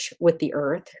much with the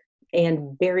earth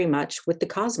and very much with the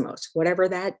cosmos, whatever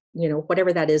that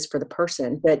is for the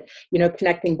person. But,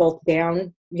 connecting both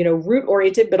down, root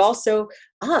oriented, but also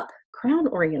up, crown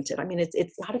oriented. I mean,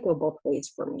 it's got to go both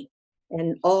ways for me,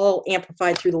 and all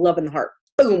amplified through the love in the heart.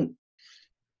 Boom.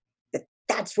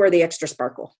 That's where the extra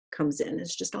sparkle comes in.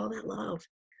 It's just all that love.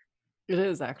 It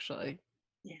is actually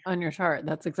Yeah. on your chart.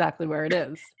 That's exactly where it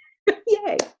is.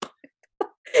 Yay.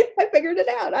 I figured it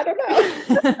out. I don't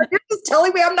know. You're just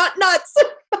telling me I'm not nuts.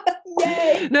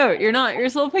 Yay. No, you're not. Your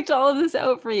soul picked all of this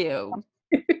out for you.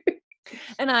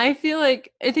 And I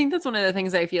think that's one of the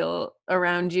things I feel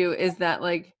around you is that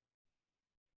like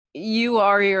you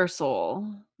are your soul.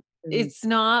 Mhm. It's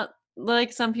not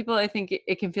like some people, I think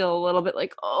it can feel a little bit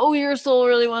like, oh, your soul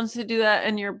really wants to do that,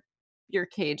 and you're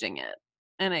caging it.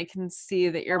 And I can see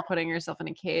that you're putting yourself in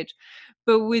a cage.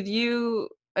 But with you,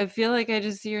 I feel like I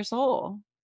just see your soul.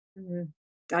 Mhm.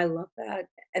 I love that.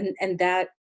 And that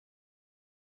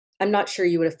I'm not sure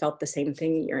you would have felt the same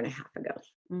thing a year and a half ago,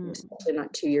 Mm. especially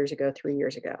not 2 years ago, 3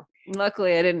 years ago.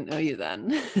 Luckily, I didn't know you then.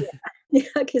 Yeah,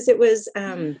 because it was,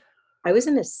 I was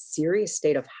in a serious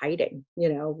state of hiding,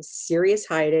 serious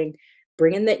hiding,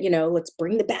 bringing that, let's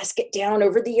bring the basket down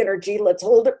over the energy. Let's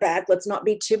hold it back. Let's not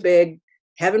be too big.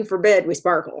 Heaven forbid we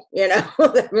sparkle,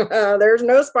 there's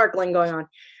no sparkling going on.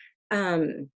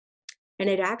 Um, and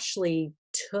it actually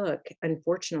took,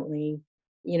 unfortunately,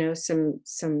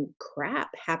 some crap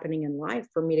happening in life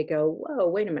for me to go, whoa,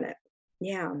 wait a minute.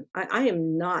 Yeah, I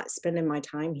am not spending my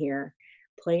time here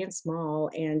playing small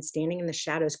and standing in the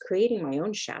shadows, creating my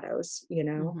own shadows.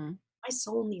 Hmm. My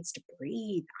soul needs to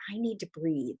breathe. I need to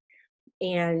breathe.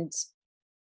 And,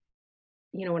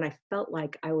 when I felt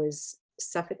like I was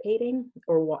suffocating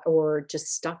or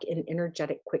just stuck in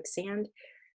energetic quicksand,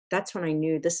 that's when I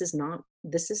knew this is not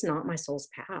my soul's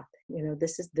path.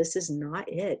 This is not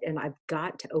it. And I've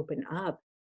got to open up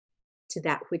to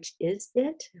that which is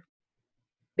it,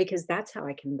 because that's how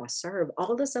I can best serve.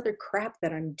 All this other crap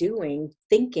that I'm doing,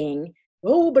 thinking,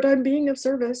 oh, but I'm being of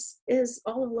service, is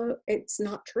all alone. It's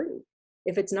not true.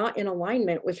 If it's not in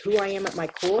alignment with who I am at my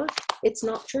core, it's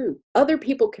not true. Other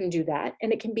people can do that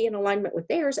and it can be in alignment with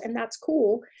theirs, and that's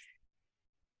cool.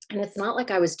 And it's not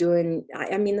like I was doing,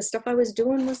 I mean, the stuff I was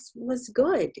doing was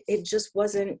good. It just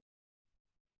wasn't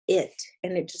it.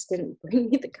 And it just didn't bring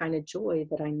me the kind of joy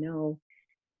that I know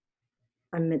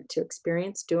I'm meant to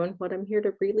experience doing what I'm here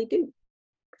to really do.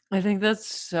 I think that's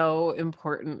so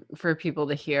important for people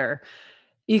to hear.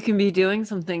 You can be doing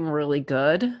something really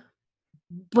good,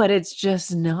 but it's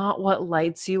just not what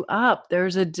lights you up.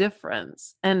 There's a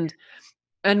difference. This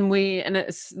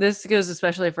goes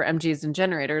especially for MGs and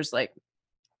generators, like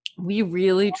we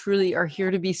really truly are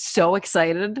here to be so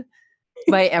excited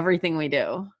by everything we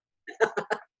do.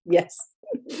 Yes.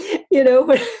 When,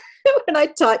 when I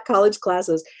taught college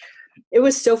classes, it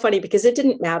was so funny because it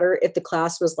didn't matter if the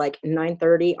class was like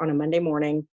 9:30 on a Monday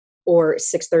morning or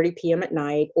 6:30 p.m. at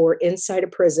night or inside a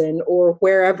prison or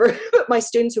wherever. My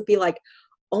students would be like,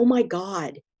 oh my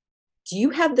God, do you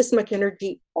have this much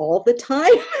energy all the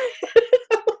time?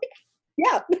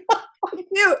 Yeah, I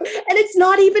do. And it's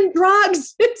not even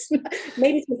drugs.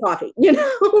 Maybe some coffee,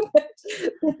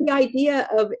 but the idea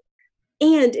of,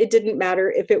 and it didn't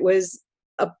matter if it was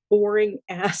a boring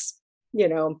ass, you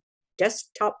know,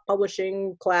 desktop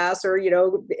publishing class or,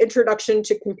 introduction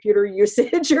to computer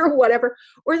usage or whatever,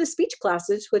 or the speech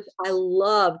classes, which I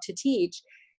love to teach.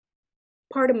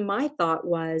 Part of my thought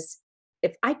was,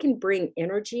 if I can bring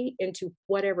energy into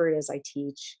whatever it is I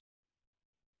teach,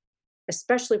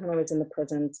 especially when I was in the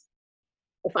prisons,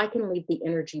 if I can leave the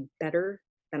energy better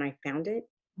than I found it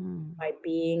Mm. by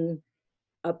being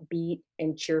upbeat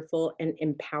and cheerful and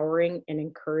empowering and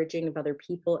encouraging of other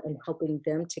people and helping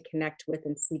them to connect with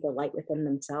and see the light within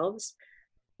themselves,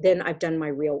 then I've done my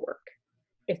real work.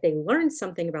 If they learn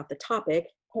something about the topic,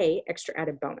 hey, extra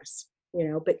added bonus.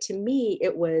 But to me,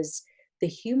 it was the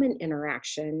human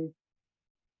interaction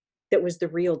that was the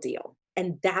real deal.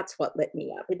 And that's what lit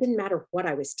me up. It didn't matter what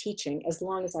I was teaching, as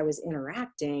long as I was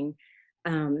interacting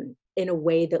in a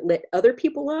way that lit other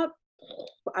people up.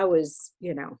 I was,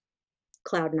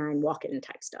 cloud nine walk-in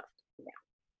type stuff. Yeah,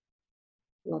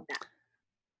 love that.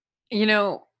 You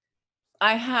know,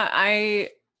 I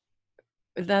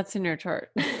that's in your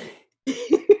chart.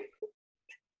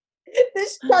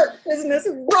 This chart business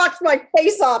rocks my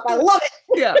face off. I love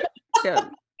Yeah. Yeah.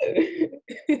 it.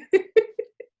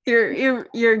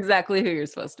 You're exactly who you're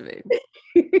supposed to be.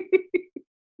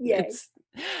 Yay.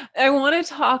 I want to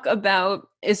talk about,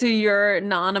 so you're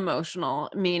non-emotional,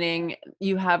 meaning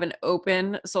you have an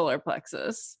open solar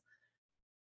plexus,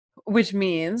 which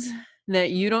means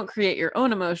that you don't create your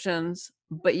own emotions,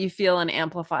 but you feel and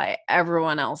amplify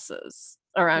everyone else's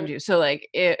around you. So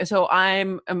so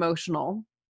I'm emotional.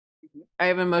 I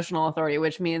have emotional authority,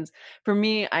 which means for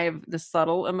me, I have the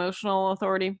subtle emotional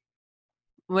authority,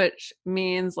 which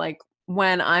means like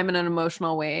when I'm in an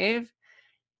emotional wave,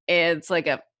 it's like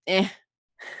a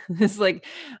this like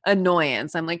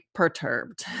annoyance. I'm like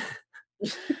perturbed.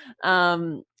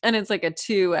 And it's like a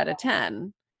 2 out of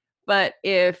 10. But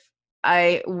if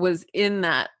I was in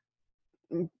that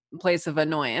place of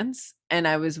annoyance and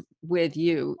I was with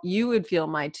you, you would feel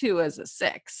my 2 as a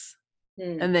 6.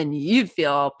 Hmm. And then you'd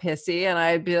feel all pissy and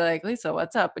I'd be like, "Lisa,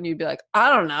 what's up?" And you'd be like, "I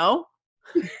don't know."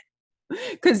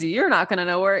 Cuz you're not going to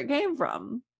know where it came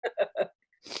from.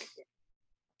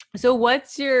 So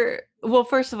well,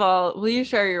 first of all, will you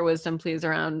share your wisdom please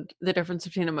around the difference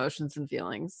between emotions and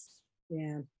feelings?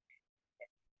 Yeah.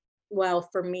 Well,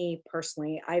 for me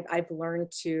personally, I've learned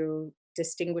to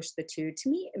distinguish the two. To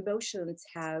me, emotions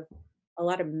have a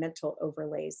lot of mental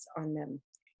overlays on them,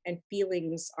 and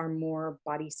feelings are more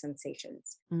body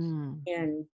sensations. Mm.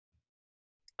 And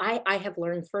I have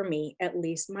learned, for me at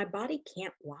least, my body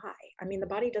can't lie. I mean, the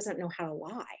body doesn't know how to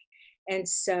lie. And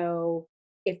so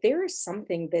if there is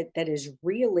something that is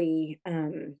really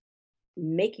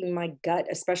making my gut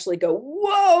especially go,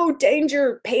 whoa,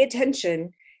 danger, pay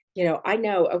attention, I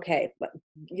know, okay,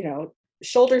 you know,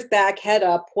 shoulders back, head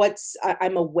up,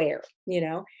 I'm aware,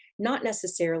 not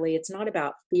necessarily, it's not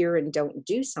about fear and don't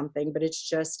do something, but it's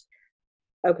just,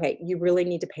 okay, you really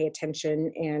need to pay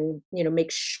attention and,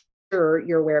 make sure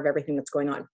you're aware of everything that's going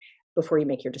on before you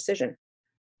make your decision.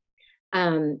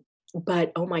 Um,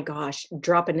 but oh my gosh,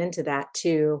 dropping into that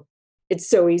too, it's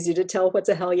so easy to tell what's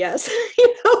a hell yes.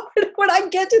 When I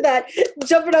get to that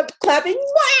jumping up, clapping,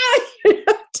 "Wah!"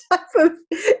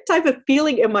 type of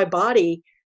feeling in my body,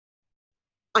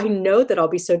 I know that I'll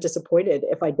be so disappointed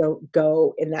if I don't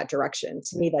go in that direction.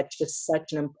 To me, that's just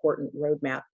such an important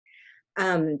roadmap.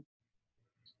 Um,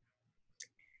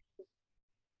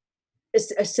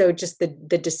 so just the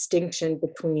distinction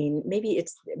between, maybe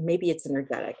it's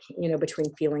energetic,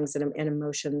 between feelings and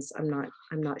emotions. I'm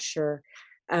not sure.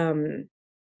 Um,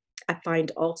 I find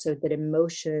also that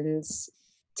emotions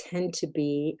tend to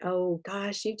be, oh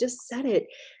gosh, you just said it,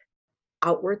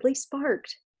 outwardly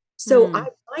sparked. So I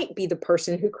Mm. might be the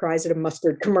person who cries at a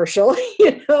mustard commercial,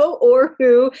 or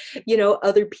who,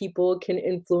 other people can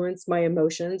influence my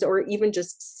emotions, or even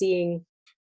just seeing,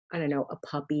 I don't know, a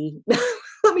puppy.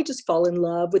 Let me just fall in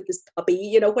love with this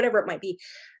puppy, whatever it might be.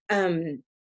 Um,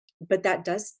 but that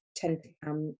does tend to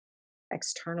come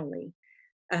externally.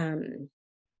 Um,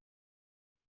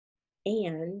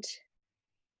 and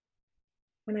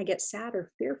when I get sad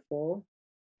or fearful,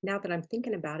 now that I'm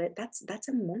thinking about it, that's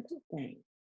a mental thing.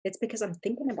 It's because I'm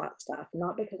thinking about stuff,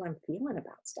 not because I'm feeling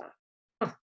about stuff.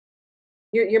 Huh.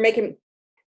 You're making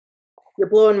you're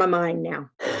blowing my mind now.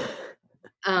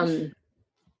 Um,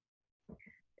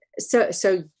 so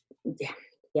yeah,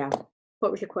 yeah.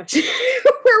 What was your question?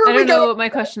 Where I were we don't know going? what my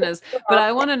question is, but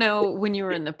I want to know, when you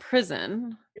were in the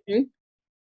prison, Mhm.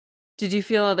 did you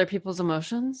feel other people's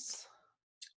emotions?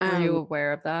 Were you Um,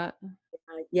 aware of that?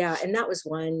 yeah, and that was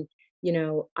one,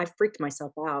 I freaked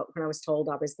myself out when I was told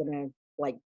I was gonna,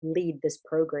 like, lead this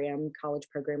program, college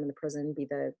program in the prison, be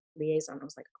the liaison. I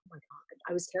was like, "Oh my god."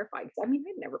 I was terrified 'cause, I mean,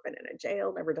 I'd never been in a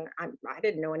jail, never done I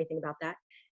didn't know anything about that.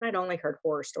 I'd only heard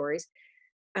horror stories.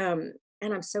 Um,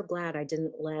 and I'm so glad I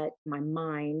didn't let my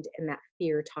mind and that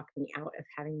fear talk me out of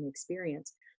having the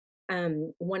experience.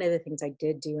 One of the things I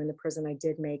did do in the prison, I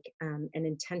did make an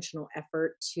intentional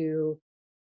effort to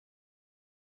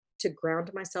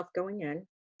ground myself going in,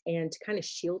 and to kind of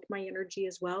shield my energy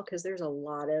as well, because there's a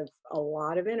lot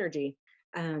of energy,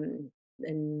 um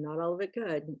and not all of it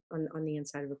good on the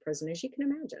inside of a prison, as you can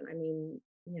imagine. I mean,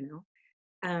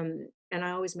 and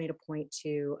I always made a point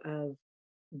too of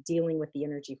dealing with the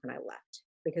energy when I left,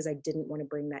 because I didn't want to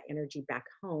bring that energy back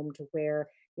home, to where,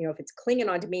 if it's clinging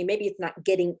on to me, maybe it's not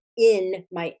getting in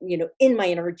my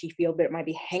energy field, but it might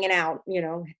be hanging out,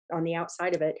 on the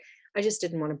outside of it. I just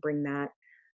didn't want to bring that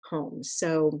home.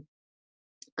 So,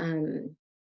 um,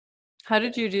 How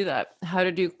did you do that? How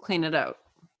did you clean it out?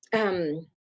 um,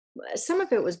 some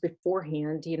of it was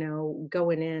beforehand,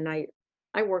 going in.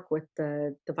 I work with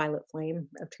the violet flame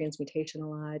of transmutation a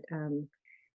lot.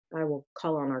 I will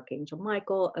call on Archangel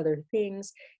Michael, other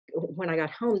things. When I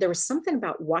got home, there was something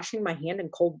about washing my hands in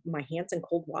cold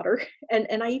water.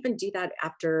 And I even do that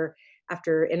after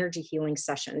energy healing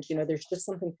sessions. There's just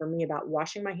something for me about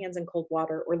washing my hands in cold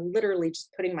water, or literally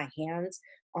just putting my hands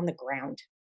on the ground,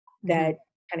 Mhm. that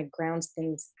kind of grounds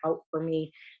things out for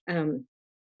me. Um,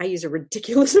 I use a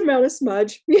ridiculous amount of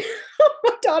smudge.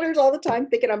 My daughter's all the time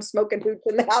thinking I'm smoking hooch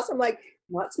in the house. I'm like,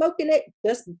 not smoking it,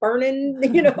 just burning,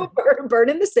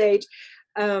 burning the sage.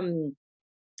 Um,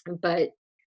 but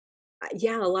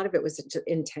yeah, a lot of it was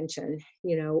intention,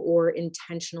 or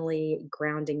intentionally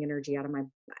grounding energy out of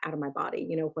my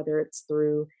body, whether it's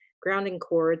through grounding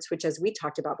cords, which, as we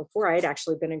talked about before, I had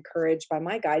actually been encouraged by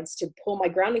my guides to pull my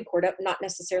grounding cord up, not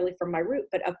necessarily from my root,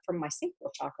 but up from my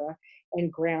sacral chakra,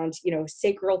 and ground,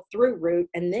 sacral through root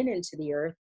and then into the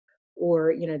earth.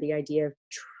 Or, the idea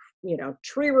of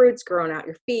tree roots growing out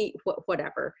your feet,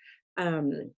 whatever.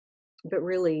 um but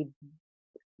really,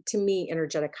 to me,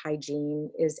 energetic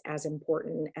hygiene is as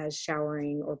important as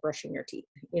showering or brushing your teeth.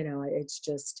 It's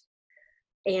just,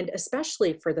 and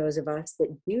especially for those of us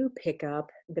that do pick up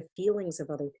the feelings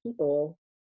of other people,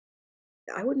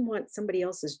 I wouldn't want somebody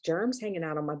else's germs hanging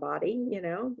out on my body.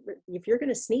 If you're going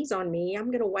to sneeze on me, I'm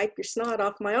going to wipe your snot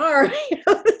off my arm.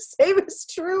 The same is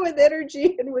true with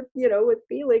energy and with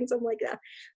feelings. I'm like,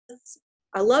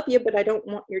 I love you, but I don't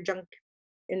want your junk,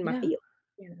 in my Yeah. field,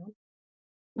 you know?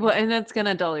 Well, Yeah. and that's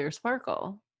gonna dull your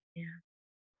sparkle. Yeah.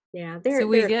 Yeah. So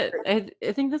we There get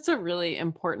I think that's a really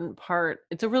important part.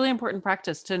 It's a really important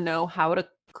practice to know how to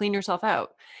clean yourself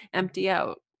out, empty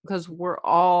out, because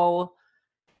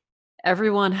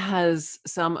everyone has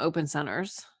some open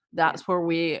centers. yeah. That's where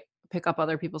we pick up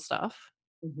other people's stuff,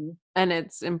 Mhm. and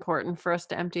it's important for us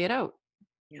to empty it out.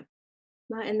 Yeah.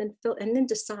 Well, and then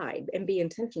decide and be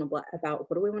intentional about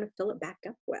what do we want to fill it back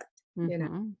up with, you know?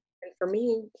 Mhm. And for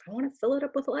me, I want to fill it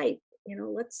up with light.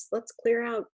 Let's clear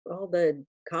out all the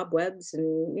cobwebs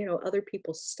and, other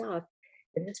people's stuff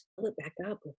and just fill it back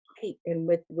up with light and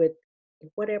with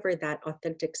whatever that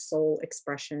authentic soul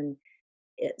expression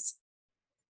is.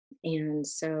 And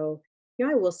so,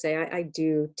 I will say I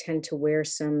do tend to wear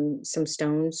some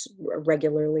stones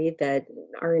regularly that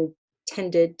are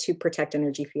intended to protect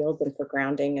energy fields and for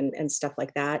grounding and stuff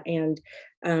like that. And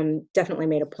definitely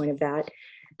made a point of that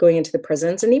going into the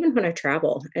prisons and even when I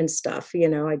travel and stuff.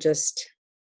 I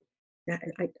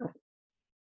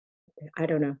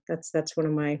don't know. That's one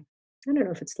of my, I don't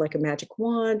know if it's like a magic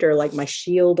wand or like my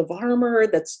shield of armor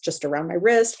that's just around my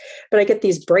wrist. But I get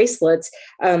these bracelets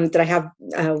that I have.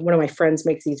 One of my friends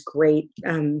makes these great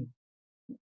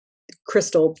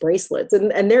crystal bracelets,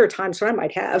 and there are times when I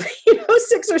might have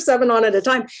 6 or 7 on at a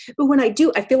time. But when I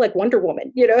do, I feel like Wonder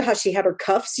Woman. You know how she had her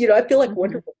cuffs. I feel like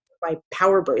Wonder Mhm. Woman with my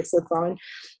power bracelets on.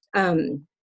 Um,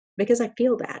 because I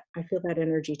feel that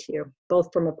energy too,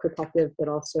 both from a protective but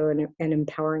also an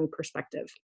empowering perspective.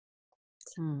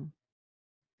 Mm.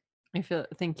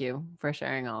 Thank you for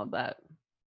sharing all of that.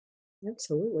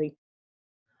 Absolutely.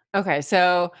 Okay,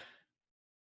 so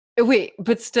wait,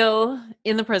 but still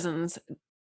in the prisons.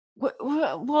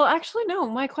 Well, actually, no.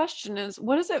 My question is,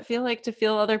 what does it feel like to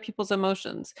feel other people's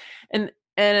emotions? And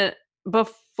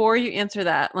before you answer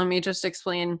that, let me just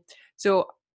explain. So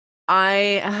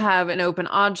I have an open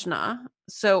ajna,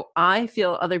 so I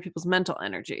feel other people's mental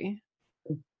energy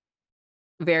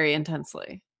very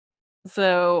intensely.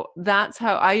 So that's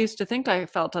how I used to think I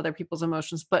felt other people's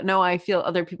emotions, but no, I feel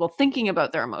other people thinking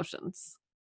about their emotions.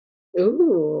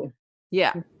 Ooh,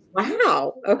 Yeah.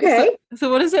 wow, So okay.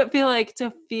 so what does it feel like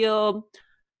to feel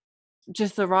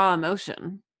just the raw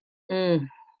emotion? Mm,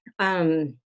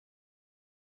 um,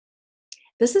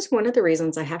 this is one of the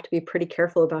reasons I have to be pretty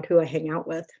careful about who I hang out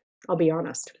with, I'll be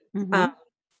honest. Um, Mhm.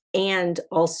 and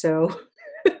also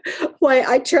why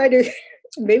I try to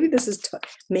maybe this is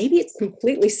maybe it's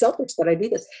completely selfish that I do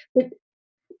this, but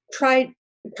try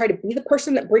try to be the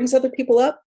person that brings other people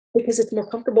up because it's more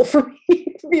comfortable for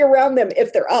me to be around them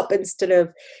if they're up instead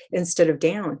of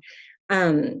down.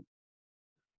 Um,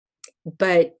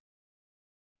 but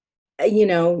you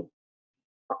know,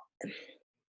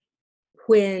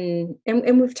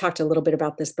 and we've talked a little bit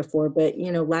about this before, but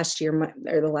last year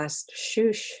or the last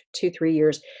shoosh 2-3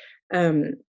 years,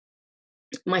 um,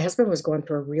 my husband was going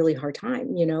through a really hard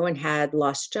time, and had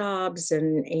lost jobs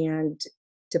and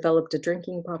developed a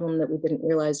drinking problem that we didn't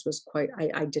realize was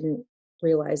I didn't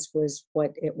realize was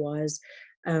what it was.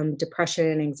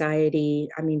 Depression, anxiety,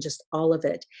 I mean, just all of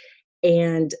it.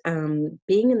 And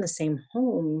being in the same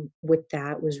home with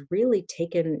that was really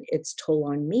taking its toll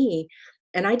on me.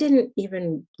 And I didn't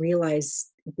even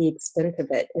realize the extent of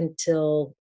it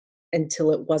until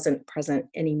it wasn't present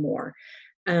anymore.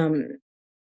 Um,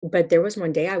 but there was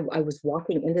one day I was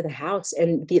walking into the house,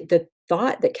 and the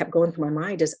thought that kept going through my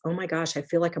mind is, "Oh my gosh, I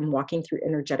feel like I'm walking through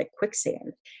energetic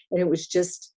quicksand." And it was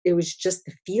just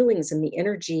the feelings and the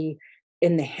energy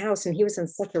in the house, and he was in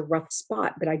such a rough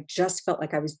spot, but I just felt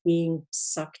like I was being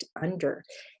sucked under.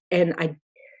 And I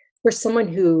for someone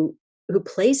who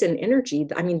plays in energy,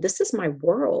 I mean, this is my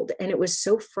world, and it was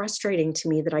so frustrating to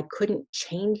me that I couldn't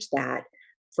change that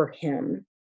for him,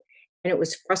 and it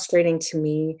was frustrating to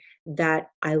me that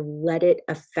I let it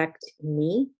affect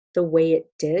me the way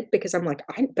it did because I'm like,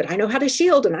 but I know how to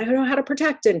shield and I know how to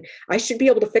protect and I should be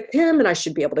able to fix him and I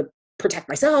should be able to protect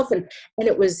myself. And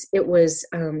it was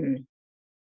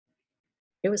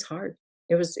hard.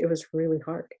 It was really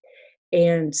hard.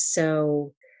 And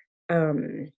so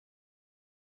um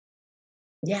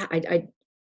yeah, I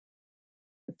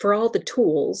for all the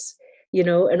tools,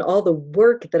 and all the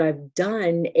work that I've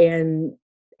done and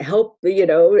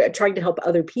trying to help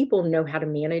other people know how to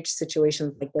manage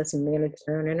situations like this and manage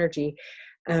their own energy.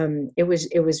 It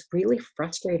was really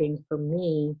frustrating for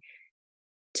me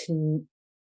to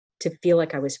to feel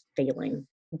like I was failing,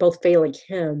 both failing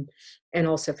him and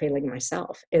also failing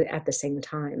myself at the same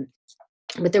time.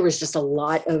 But there was just a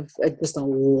lot of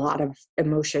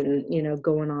emotion,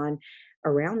 going on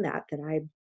around that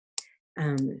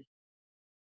um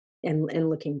and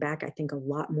looking back, I think a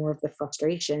lot more of the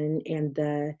frustration and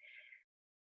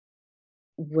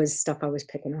was stuff I was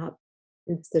picking up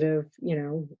instead of,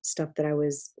 stuff that I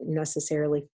was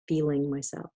necessarily feeling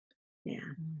myself. Yeah.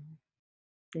 Mm.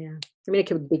 Yeah. I mean, it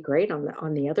could be great on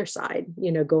the other side,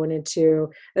 going into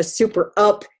a super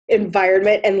up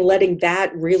environment and letting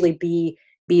that really be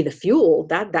the fuel.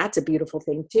 That's a beautiful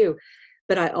thing too.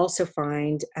 But I also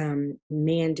find,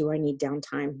 man, do I need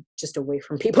downtime just away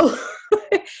from people.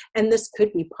 And this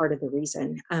could be part of the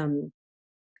reason.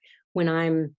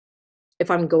 When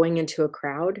if I'm going into a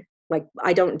crowd, like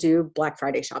I don't do Black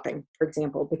Friday shopping, for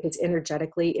example, because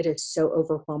energetically it is so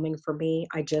overwhelming for me.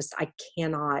 I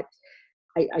cannot,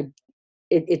 I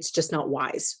it's just not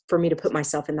wise for me to put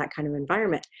myself in that kind of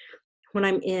environment. When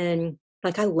I'm in,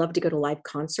 like, I love to go to live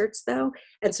concerts though.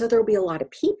 And so there'll be a lot of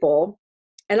people,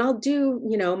 and I'll do,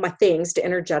 my things to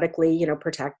energetically,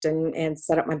 protect and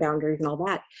set up my boundaries and all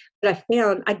that. But I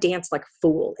found I dance like a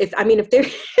fool. If there,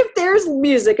 if there's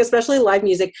music, especially live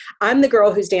music, I'm the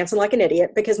girl who's dancing like an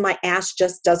idiot because my ass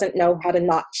just doesn't know how to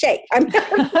not shake. I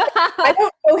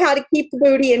don't know how to keep the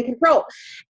booty in control.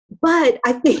 But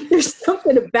I think there's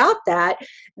something about that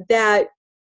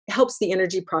helps the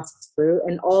energy process through,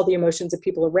 and all the emotions of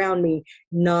people around me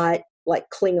not like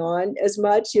cling on as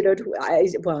much,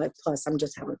 plus I'm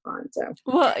just having fun. So,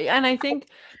 Well, and I think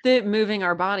that moving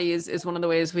our bodies is one of the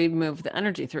ways we move the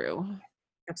energy through.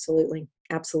 absolutely.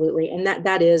 Absolutely. And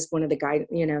that is one of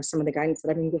the some of the guidance that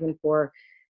I've been given for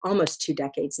almost 2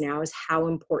 decades now, is how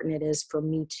important it is for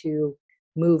me to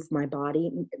move my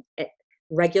body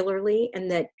regularly, and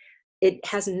that it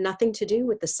has nothing to do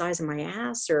with the size of my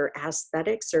ass or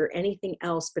aesthetics or anything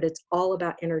else, but it's all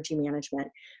about energy management.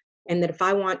 And that if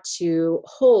I want to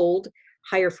hold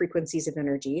higher frequencies of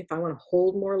energy, if I want to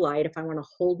hold more light, if I want to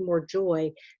hold more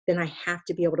joy, then I have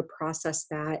to be able to process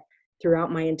that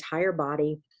throughout my entire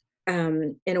body,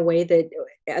 in a way that,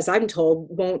 as I'm told,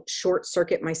 won't short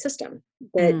circuit my system.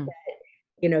 That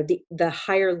Mm. the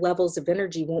higher levels of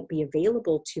energy won't be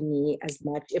available to me as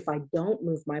much if I don't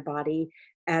move my body,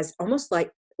 as almost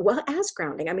like, well, as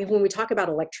grounding. I mean, when we talk about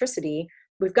electricity,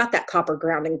 we've got that copper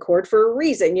grounding cord for a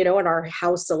reason, in our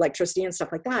house electricity and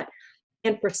stuff like that.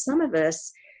 And for some of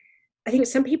us, I think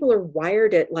some people are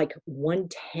wired at like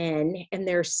 110, and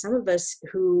there's some of us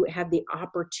who have the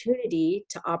opportunity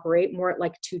to operate more at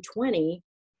like 220,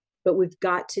 but we've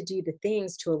got to do the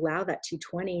things to allow that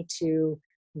 220 to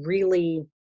really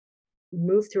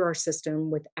move through our system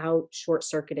without short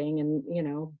circuiting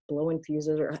and, blowing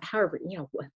fuses, or however,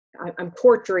 I'm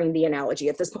torturing the analogy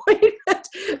at this point.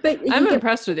 But I'm you get,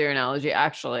 impressed with your analogy,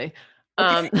 actually.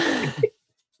 okay, Um,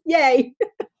 yay.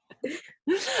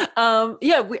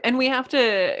 yeah, and we have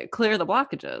to clear the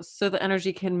blockages so the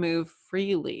energy can move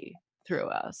freely through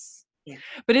us. Yeah.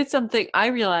 But it's something I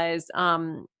realized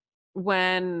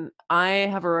when I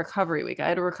have a recovery week. I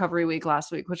had a recovery week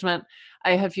last week, which meant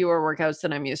I had fewer workouts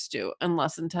than I'm used to and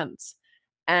less intense.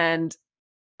 And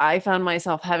I found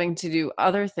myself having to do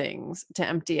other things to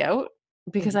empty out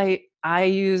because Mhm. I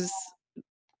use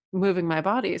moving my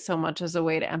body so much as a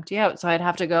way to empty out. So I'd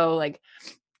have to go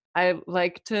I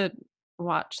like to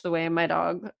watch the way my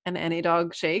dog and any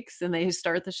dog shakes, and they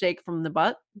start the shake from the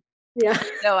butt. Yeah.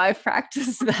 So I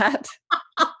practice that.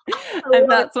 I And love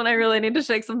that's when I really need to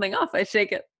shake something off. I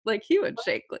shake it like he would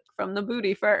shake, like from the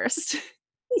booty first.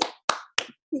 it.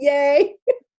 Yay.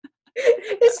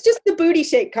 It's just the booty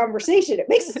shake conversation. It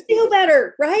makes us feel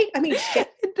better, right? I mean, shake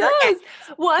It our ass. does.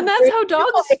 Well, and that's how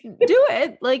dogs do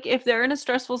it. Like if they're in a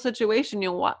stressful situation,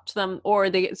 you'll watch them or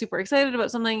they get super excited about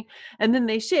something and then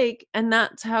they shake and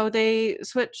that's how they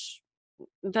switch.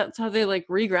 That's how they like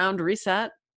reground,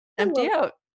 reset, I empty love it.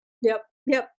 out. Yep.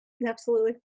 Yep.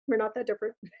 Absolutely. We're not that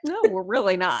different. No, we're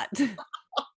really not.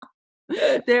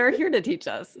 They're here to teach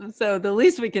us. And so the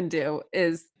least we can do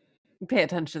is pay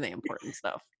attention to the important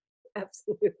stuff.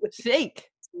 Absolutely. Shake.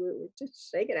 Absolutely.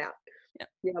 Just shake it out. Yeah.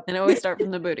 Yep. And always start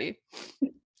from the booty.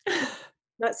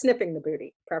 Not sniffing the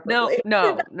booty, No, preferably.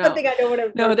 no, That's no. something I don't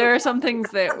want to No, there are some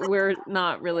things that we're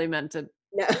not really meant to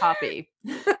No, copy.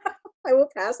 I will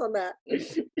pass on that.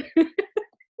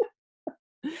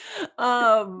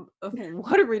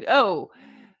 What are we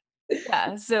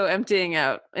yeah, so emptying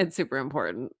out, it's super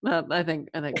important. I think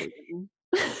we can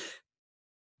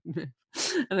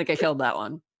I think I killed that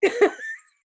one.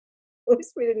 At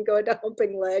least we didn't go into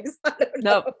humping legs. I don't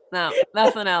Nope, know. no,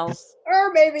 nothing else.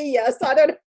 Or maybe yes. I don't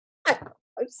know.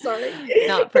 I'm sorry.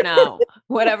 Not for now.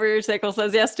 Whatever your cycle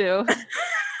says yes to.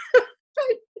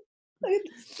 I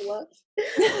just blush.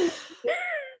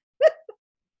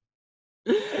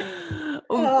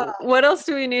 Ah, What else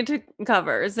do we need to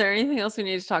cover? Is there anything else we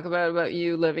need to talk about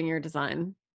you living your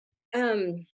design?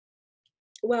 um,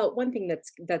 Well, one thing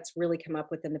that's really come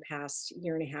up within the past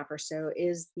year and a half or so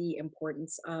is the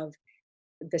importance of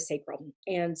the sacral.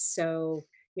 And so,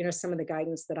 some of the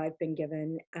guidance that I've been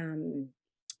given,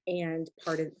 and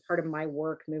part of my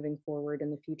work moving forward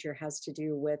in the future has to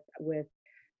do with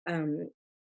um,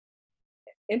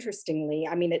 interestingly,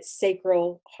 I mean, it's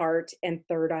sacral, heart, and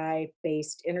third eye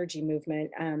based energy movement,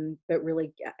 but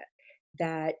really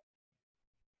that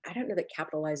I don't know that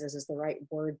capitalizes is the right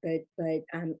word, but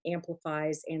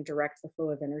amplifies and directs the flow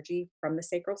of energy from the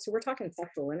sacral. So we're talking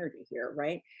sexual energy here,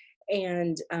 right?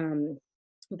 And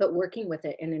but working with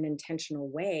it in an intentional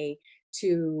way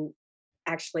to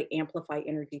actually amplify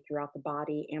energy throughout the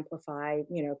body, amplify,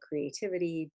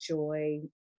 creativity, joy,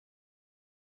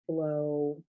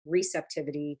 flow,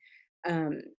 receptivity.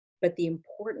 Um, but the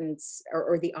importance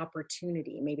or the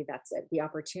opportunity, maybe that's it, the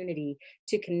opportunity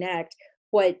to connect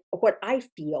what I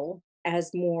feel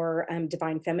as more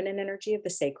divine feminine energy of the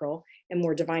sacral and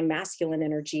more divine masculine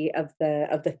energy of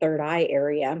the third eye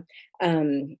area,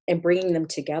 and bringing them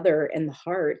together in the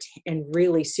heart and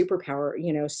really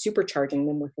supercharging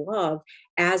them with love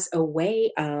as a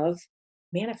way of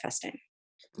manifesting.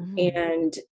 Mm.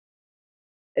 And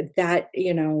that,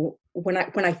 when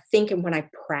I think and when I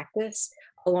practice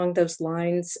along those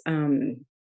lines,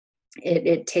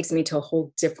 it takes me to a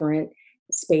whole different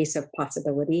space of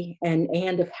possibility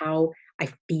and of how I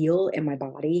feel in my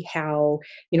body, how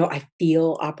I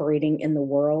feel operating in the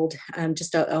world,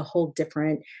 just a whole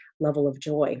different level of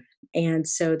joy. And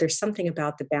so there's something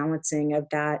about the balancing of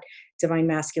that divine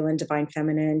masculine, divine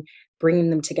feminine, bringing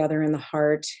them together in the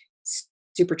heart,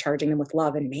 supercharging them with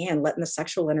love, and man, letting the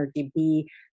sexual energy be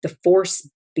the force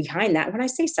behind that. When I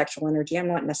say sexual energy, I'm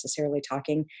not necessarily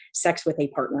talking sex with a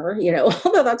partner,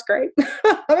 although that's great.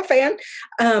 I'm a fan.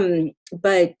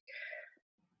 But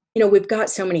we've got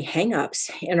so many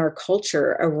hangups in our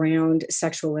culture around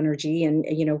sexual energy, and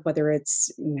whether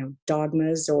it's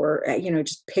dogmas or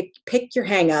just pick your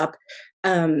hang up.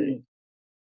 Um,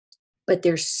 but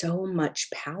there's so much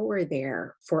power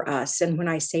there for us, and when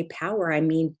I say power, I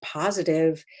mean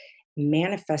positive,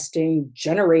 manifesting,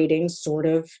 generating sort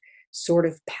of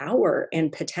power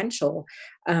and potential.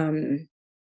 Um,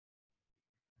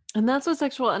 And that's what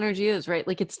sexual energy is, right?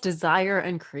 Like it's desire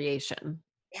and creation.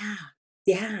 yeah,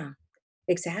 yeah,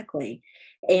 exactly.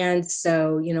 And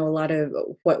so, a lot of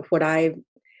what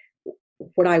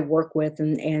I work with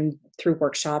and through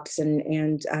workshops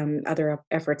and other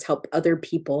efforts help other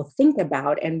people think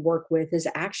about and work with is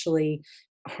actually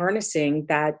harnessing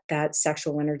that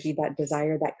sexual energy, that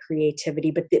desire, that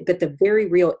creativity, but the very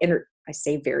real I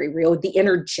say very real, the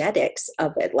energetics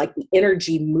of it, like the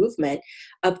energy movement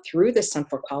up through the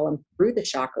central column, through the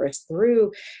chakras,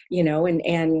 through,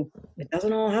 and it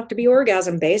doesn't all have to be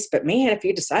orgasm based, but man, if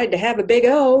you decide to have a big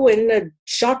O and a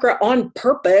chakra on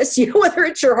purpose, whether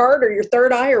it's your heart or your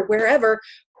third eye or wherever,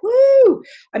 whoo,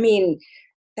 I mean,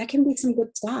 that can be some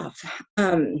good stuff.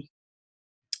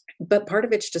 But part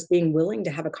of it's just being willing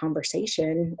to have a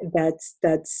conversation that's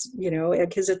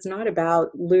because it's not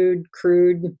about lewd,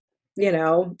 crude,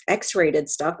 X-rated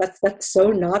stuff. That's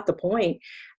so not the point.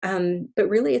 But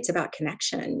really it's about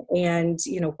connection. And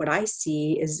what I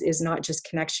see is not just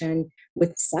connection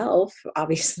with self,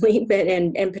 obviously, but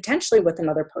and potentially with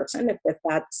another person if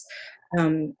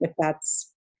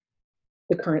that's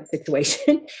the current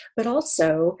situation, but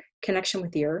also connection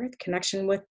with the earth, connection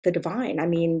with the divine. I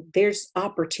mean, there's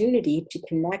opportunity to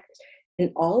connect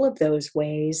in all of those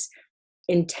ways,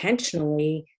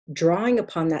 intentionally drawing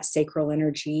upon that sacral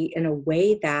energy in a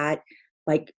way that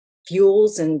like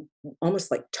fuels and almost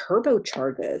like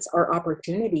turbocharges our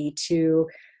opportunity to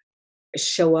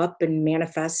show up and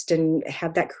manifest and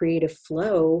have that creative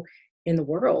flow in the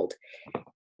world.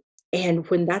 And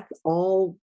when that's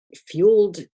all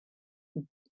fueled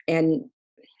and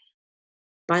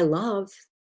by love,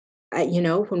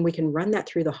 when we can run that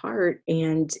through the heart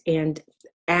and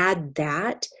add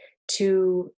that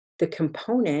to the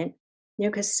component,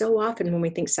 because so often when we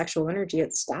think sexual energy,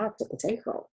 it stops at the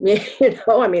sacral.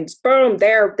 I mean, it's boom,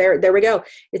 there we go.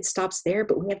 It stops there,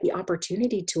 but we have the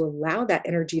opportunity to allow that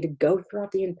energy to go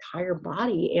throughout the entire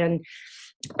body. And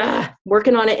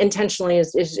working on it intentionally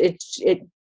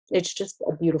it's just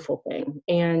a beautiful thing,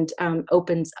 and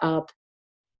opens up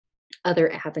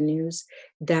other avenues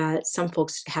that some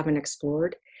folks haven't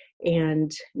explored,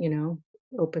 and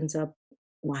opens up,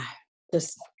 wow,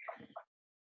 just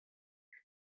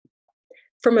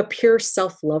from a pure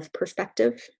self-love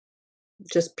perspective,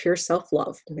 just pure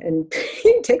self-love. And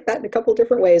you can take that in a couple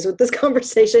different ways with this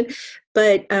conversation,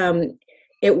 but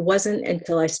it wasn't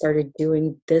until I started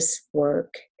doing this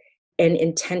work and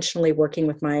intentionally working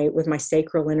with my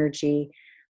sacral energy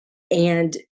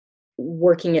and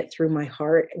working it through my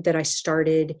heart that I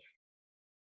started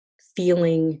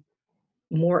feeling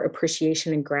more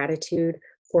appreciation and gratitude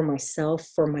for myself,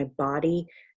 for my body,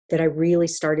 that I really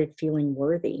started feeling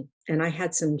worthy. And I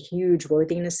had some huge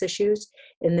worthiness issues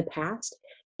in the past.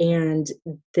 And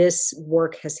this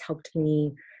work has helped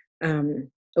me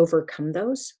overcome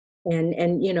those. And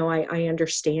I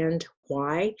understand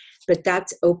why, but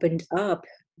that's opened up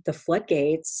the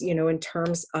floodgates, in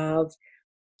terms of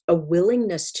a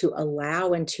willingness to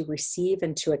allow and to receive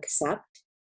and to accept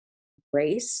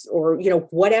grace, or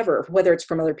whatever, whether it's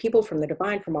from other people, from the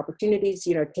divine, from opportunities,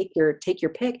 take your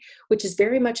pick, which is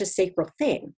very much a sacred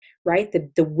thing, right?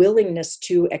 The willingness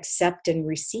to accept and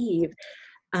receive,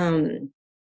 um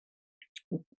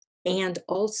and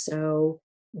also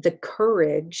the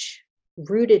courage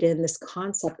rooted in this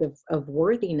concept of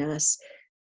worthiness,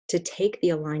 to take the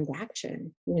aligned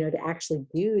action, to actually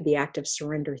do the act of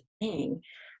surrender thing.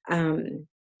 um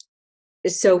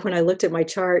so when I looked at my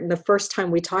chart, and the first time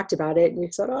we talked about it, and you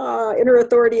said, "Oh, inner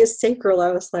authority is sacral,"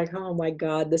 I was like, "Oh my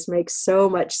God, this makes so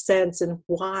much sense," and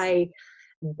why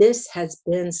this has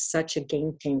been such a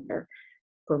game changer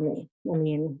for me. I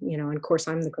mean, and of course,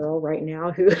 I'm the girl right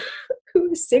now who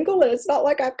who's single, and it's not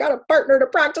like I've got a partner to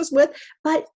practice with,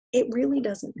 but it really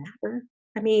doesn't matter.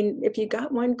 I mean, if you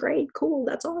got one, great, cool,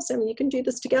 that's awesome. You can do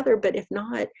this together. But if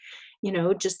not,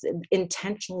 just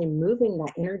intentionally moving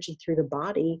that energy through the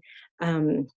body,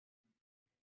 um,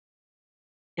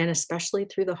 and especially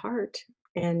through the heart,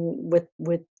 and with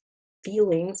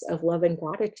feelings of love and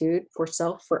gratitude for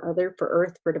self, for other, for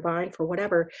earth, for divine, for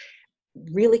whatever,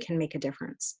 really can make a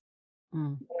difference.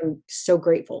 Mm. I'm so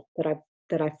grateful that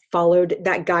I followed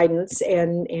that guidance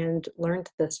and learned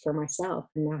this for myself,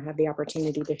 and now have the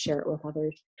opportunity to share it with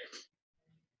others.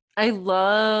 I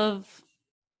love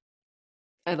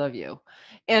you.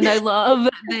 And I love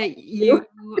that you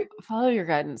You? follow your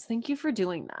guidance. Thank you for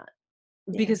doing that,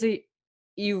 Yeah. because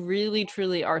you really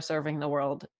truly are serving the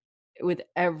world with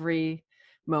every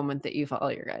moment that you follow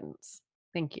your guidance.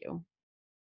 Thank you.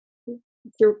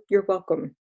 You're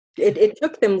welcome. It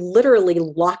took them literally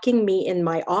locking me in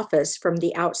my office from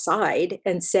the outside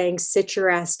and saying, "Sit your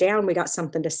ass down. We got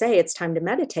something to say. It's time to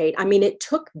meditate." I mean, it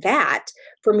took that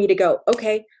for me to go,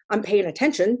 "Okay, I'm paying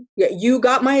attention. Yeah, you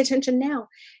got my attention now."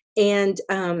 And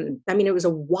I mean, it was a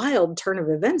wild turn of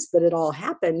events that it all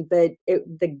happened, but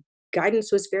the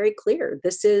guidance was very clear.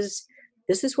 This is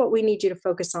what we need you to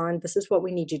focus on. This is what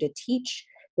we need you to teach.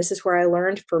 This is where I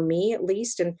learned, for me at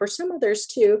least, and for some others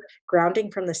too, grounding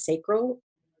from the sacral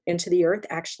into the earth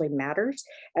actually matters.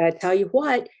 And I tell you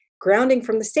what, grounding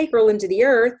from the sacral into the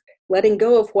earth, letting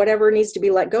go of whatever needs to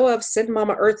be let go of, send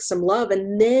Mama Earth some love,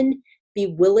 and then be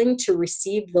willing to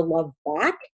receive the love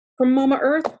back from Mama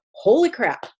Earth. Holy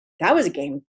crap, that was a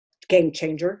game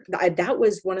changer. That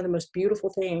was one of the most beautiful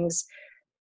things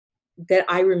that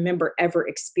I remember ever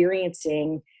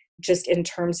experiencing, just in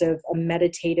terms of a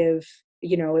meditative,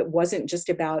 it wasn't just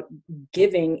about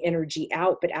giving energy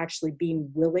out, but actually being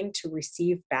willing to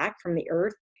receive back from the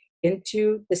earth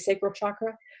into the sacral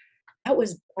chakra. That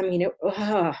was, I mean,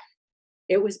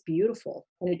 it was beautiful.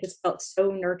 And it just felt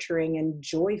so nurturing and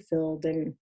joy filled.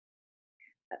 And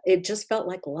it just felt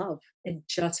like love. It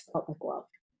just felt like love.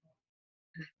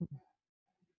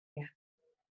 Yeah.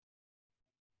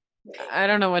 I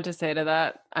don't know what to say to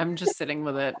that. I'm just sitting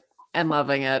with it and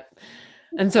loving it.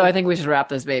 And so I think we should wrap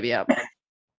this baby up.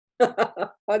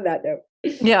 On that note.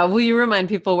 Yeah. Will you remind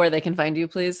people where they can find you,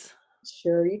 please?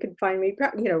 Sure, you can find me,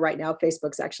 right now,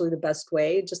 Facebook's actually the best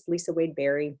way, just Lisa Wade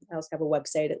Berry. I also have a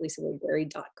website at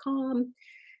lisawadeberry.com.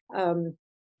 Um,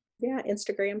 yeah,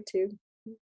 Instagram too.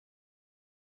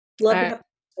 Love to I have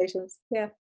conversations. Yeah,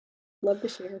 love to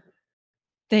share.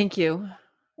 thank you.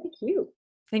 Thank you.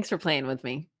 Thanks for playing with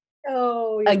me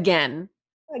Oh, you're again.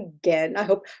 again. I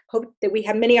hope that we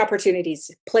have many opportunities,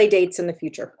 play dates in the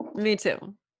future. Me too.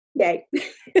 Yay.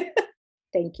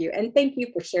 Thank you. And thank you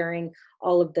for sharing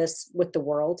all of this with the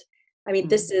world. I mean,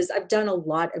 I've done a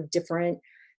lot of different,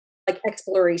 like,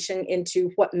 exploration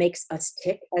into what makes us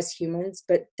tick as humans,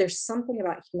 but there's something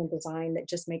about human design that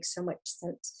just makes so much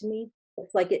sense to me.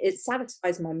 It's like it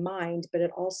satisfies my mind, but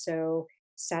it also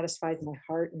satisfies my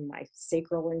heart and my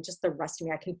sacral and just the rest of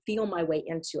me. I can feel my way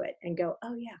into it and go,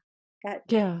 "Oh yeah, that,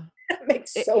 Yeah. that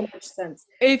makes It, so much sense."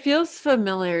 it feels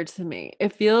familiar to me.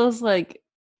 It feels like,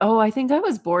 oh, I think I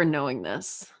was born knowing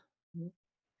this. Mhm. And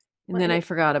Well, then and I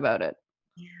forgot about it.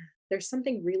 yeah, there's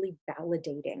something really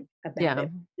validating about Yeah. it.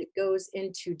 It goes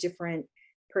into different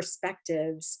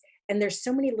perspectives, and there's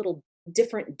so many little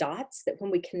different dots that when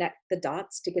we connect the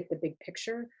dots to get the big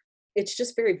picture, it's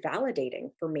just very validating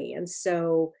for me. And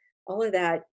so all of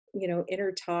that,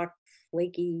 inner talk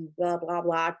flaky, blah, blah,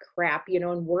 blah crap,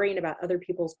 and worrying about other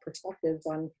people's perspectives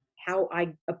on how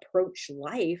I approach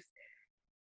life,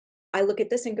 I look at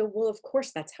this and go, well, of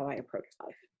course, that's how I approach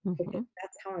life, because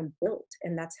that's how I'm built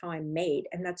and that's how I'm made.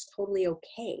 And that's totally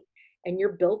okay. And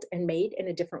you're built and made in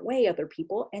a different way, other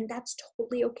people. And that's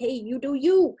totally okay. You do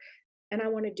you. And I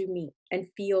want to do me and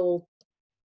feel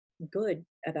good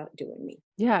about doing me.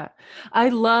 Yeah. I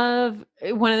love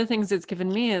one of the things it's given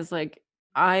me is like,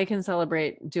 I can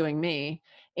celebrate doing me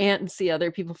and see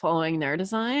other people following their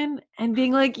design and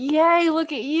being like, yay,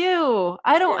 look at you.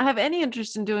 I Yeah. don't have any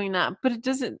interest in doing that, but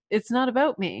it's not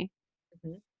about me.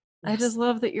 Mhm. I just Yes,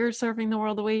 love that you're serving the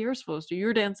world the way you're supposed to.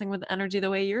 You're dancing with energy the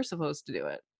way you're supposed to do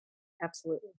it.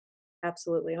 absolutely.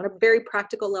 Absolutely. On a very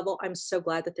practical level, I'm so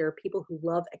glad that there are people who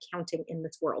love accounting in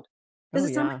this world, because Oh,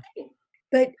 it's not my yeah. thing.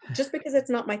 But just because it's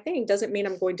not my thing doesn't mean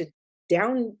I'm going to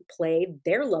downplay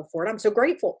their love for it. I'm so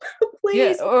grateful. Yeah.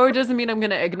 Please. Or it doesn't mean I'm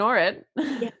going to ignore it.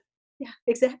 Yeah. Yeah,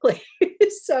 exactly.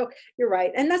 So you're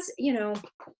right. And that's, I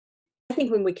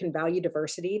think when we can value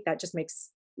diversity, that just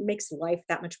makes life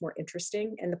that much more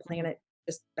interesting and the planet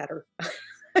just better.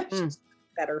 Mm. Just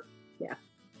better. Yeah.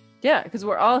 Yeah. Because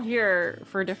we're all here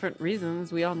for different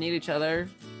reasons. We all need each other.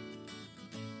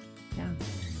 Yeah.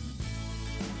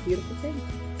 Beautiful thing.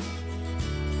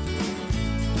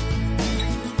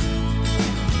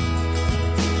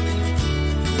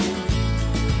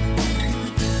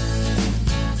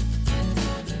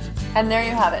 And there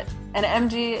you have it, an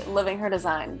MG living her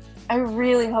design. I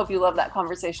really hope you love that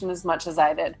conversation as much as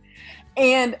I did.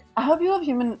 And I hope you love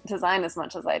human design as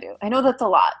much as I do. I know that's a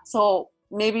lot, so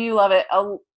maybe you love it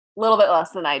a little bit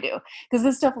less than I do, because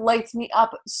this stuff lights me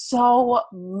up so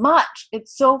much.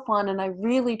 It's so fun, and I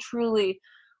really, truly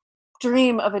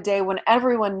dream of a day when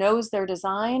everyone knows their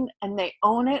design and they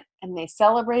own it and they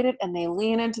celebrate it and they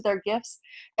lean into their gifts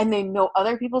and they know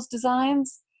other people's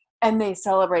designs and they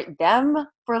celebrate them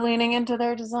for leaning into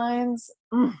their designs.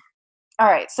 All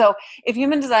right. So if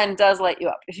human design does light you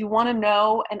up, if you want to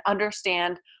know and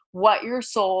understand what your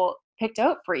soul picked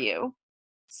out for you,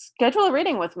 schedule a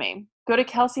reading with me. Go to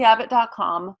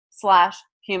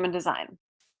kelseyabbott.com/human design.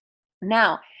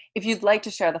 Now, if you'd like to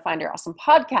share the Find Your Awesome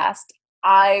podcast,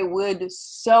 I would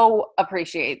so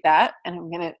appreciate that. And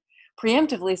I'm going to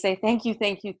preemptively say thank you,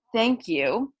 thank you, thank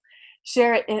you.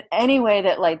 Share it in any way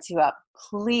that lights you up,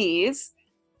 please.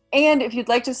 And if you'd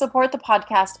like to support the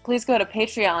podcast, please go to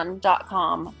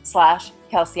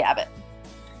patreon.com/Kelsey Abbott.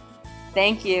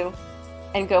 Thank you,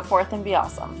 and go forth and be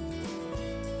awesome.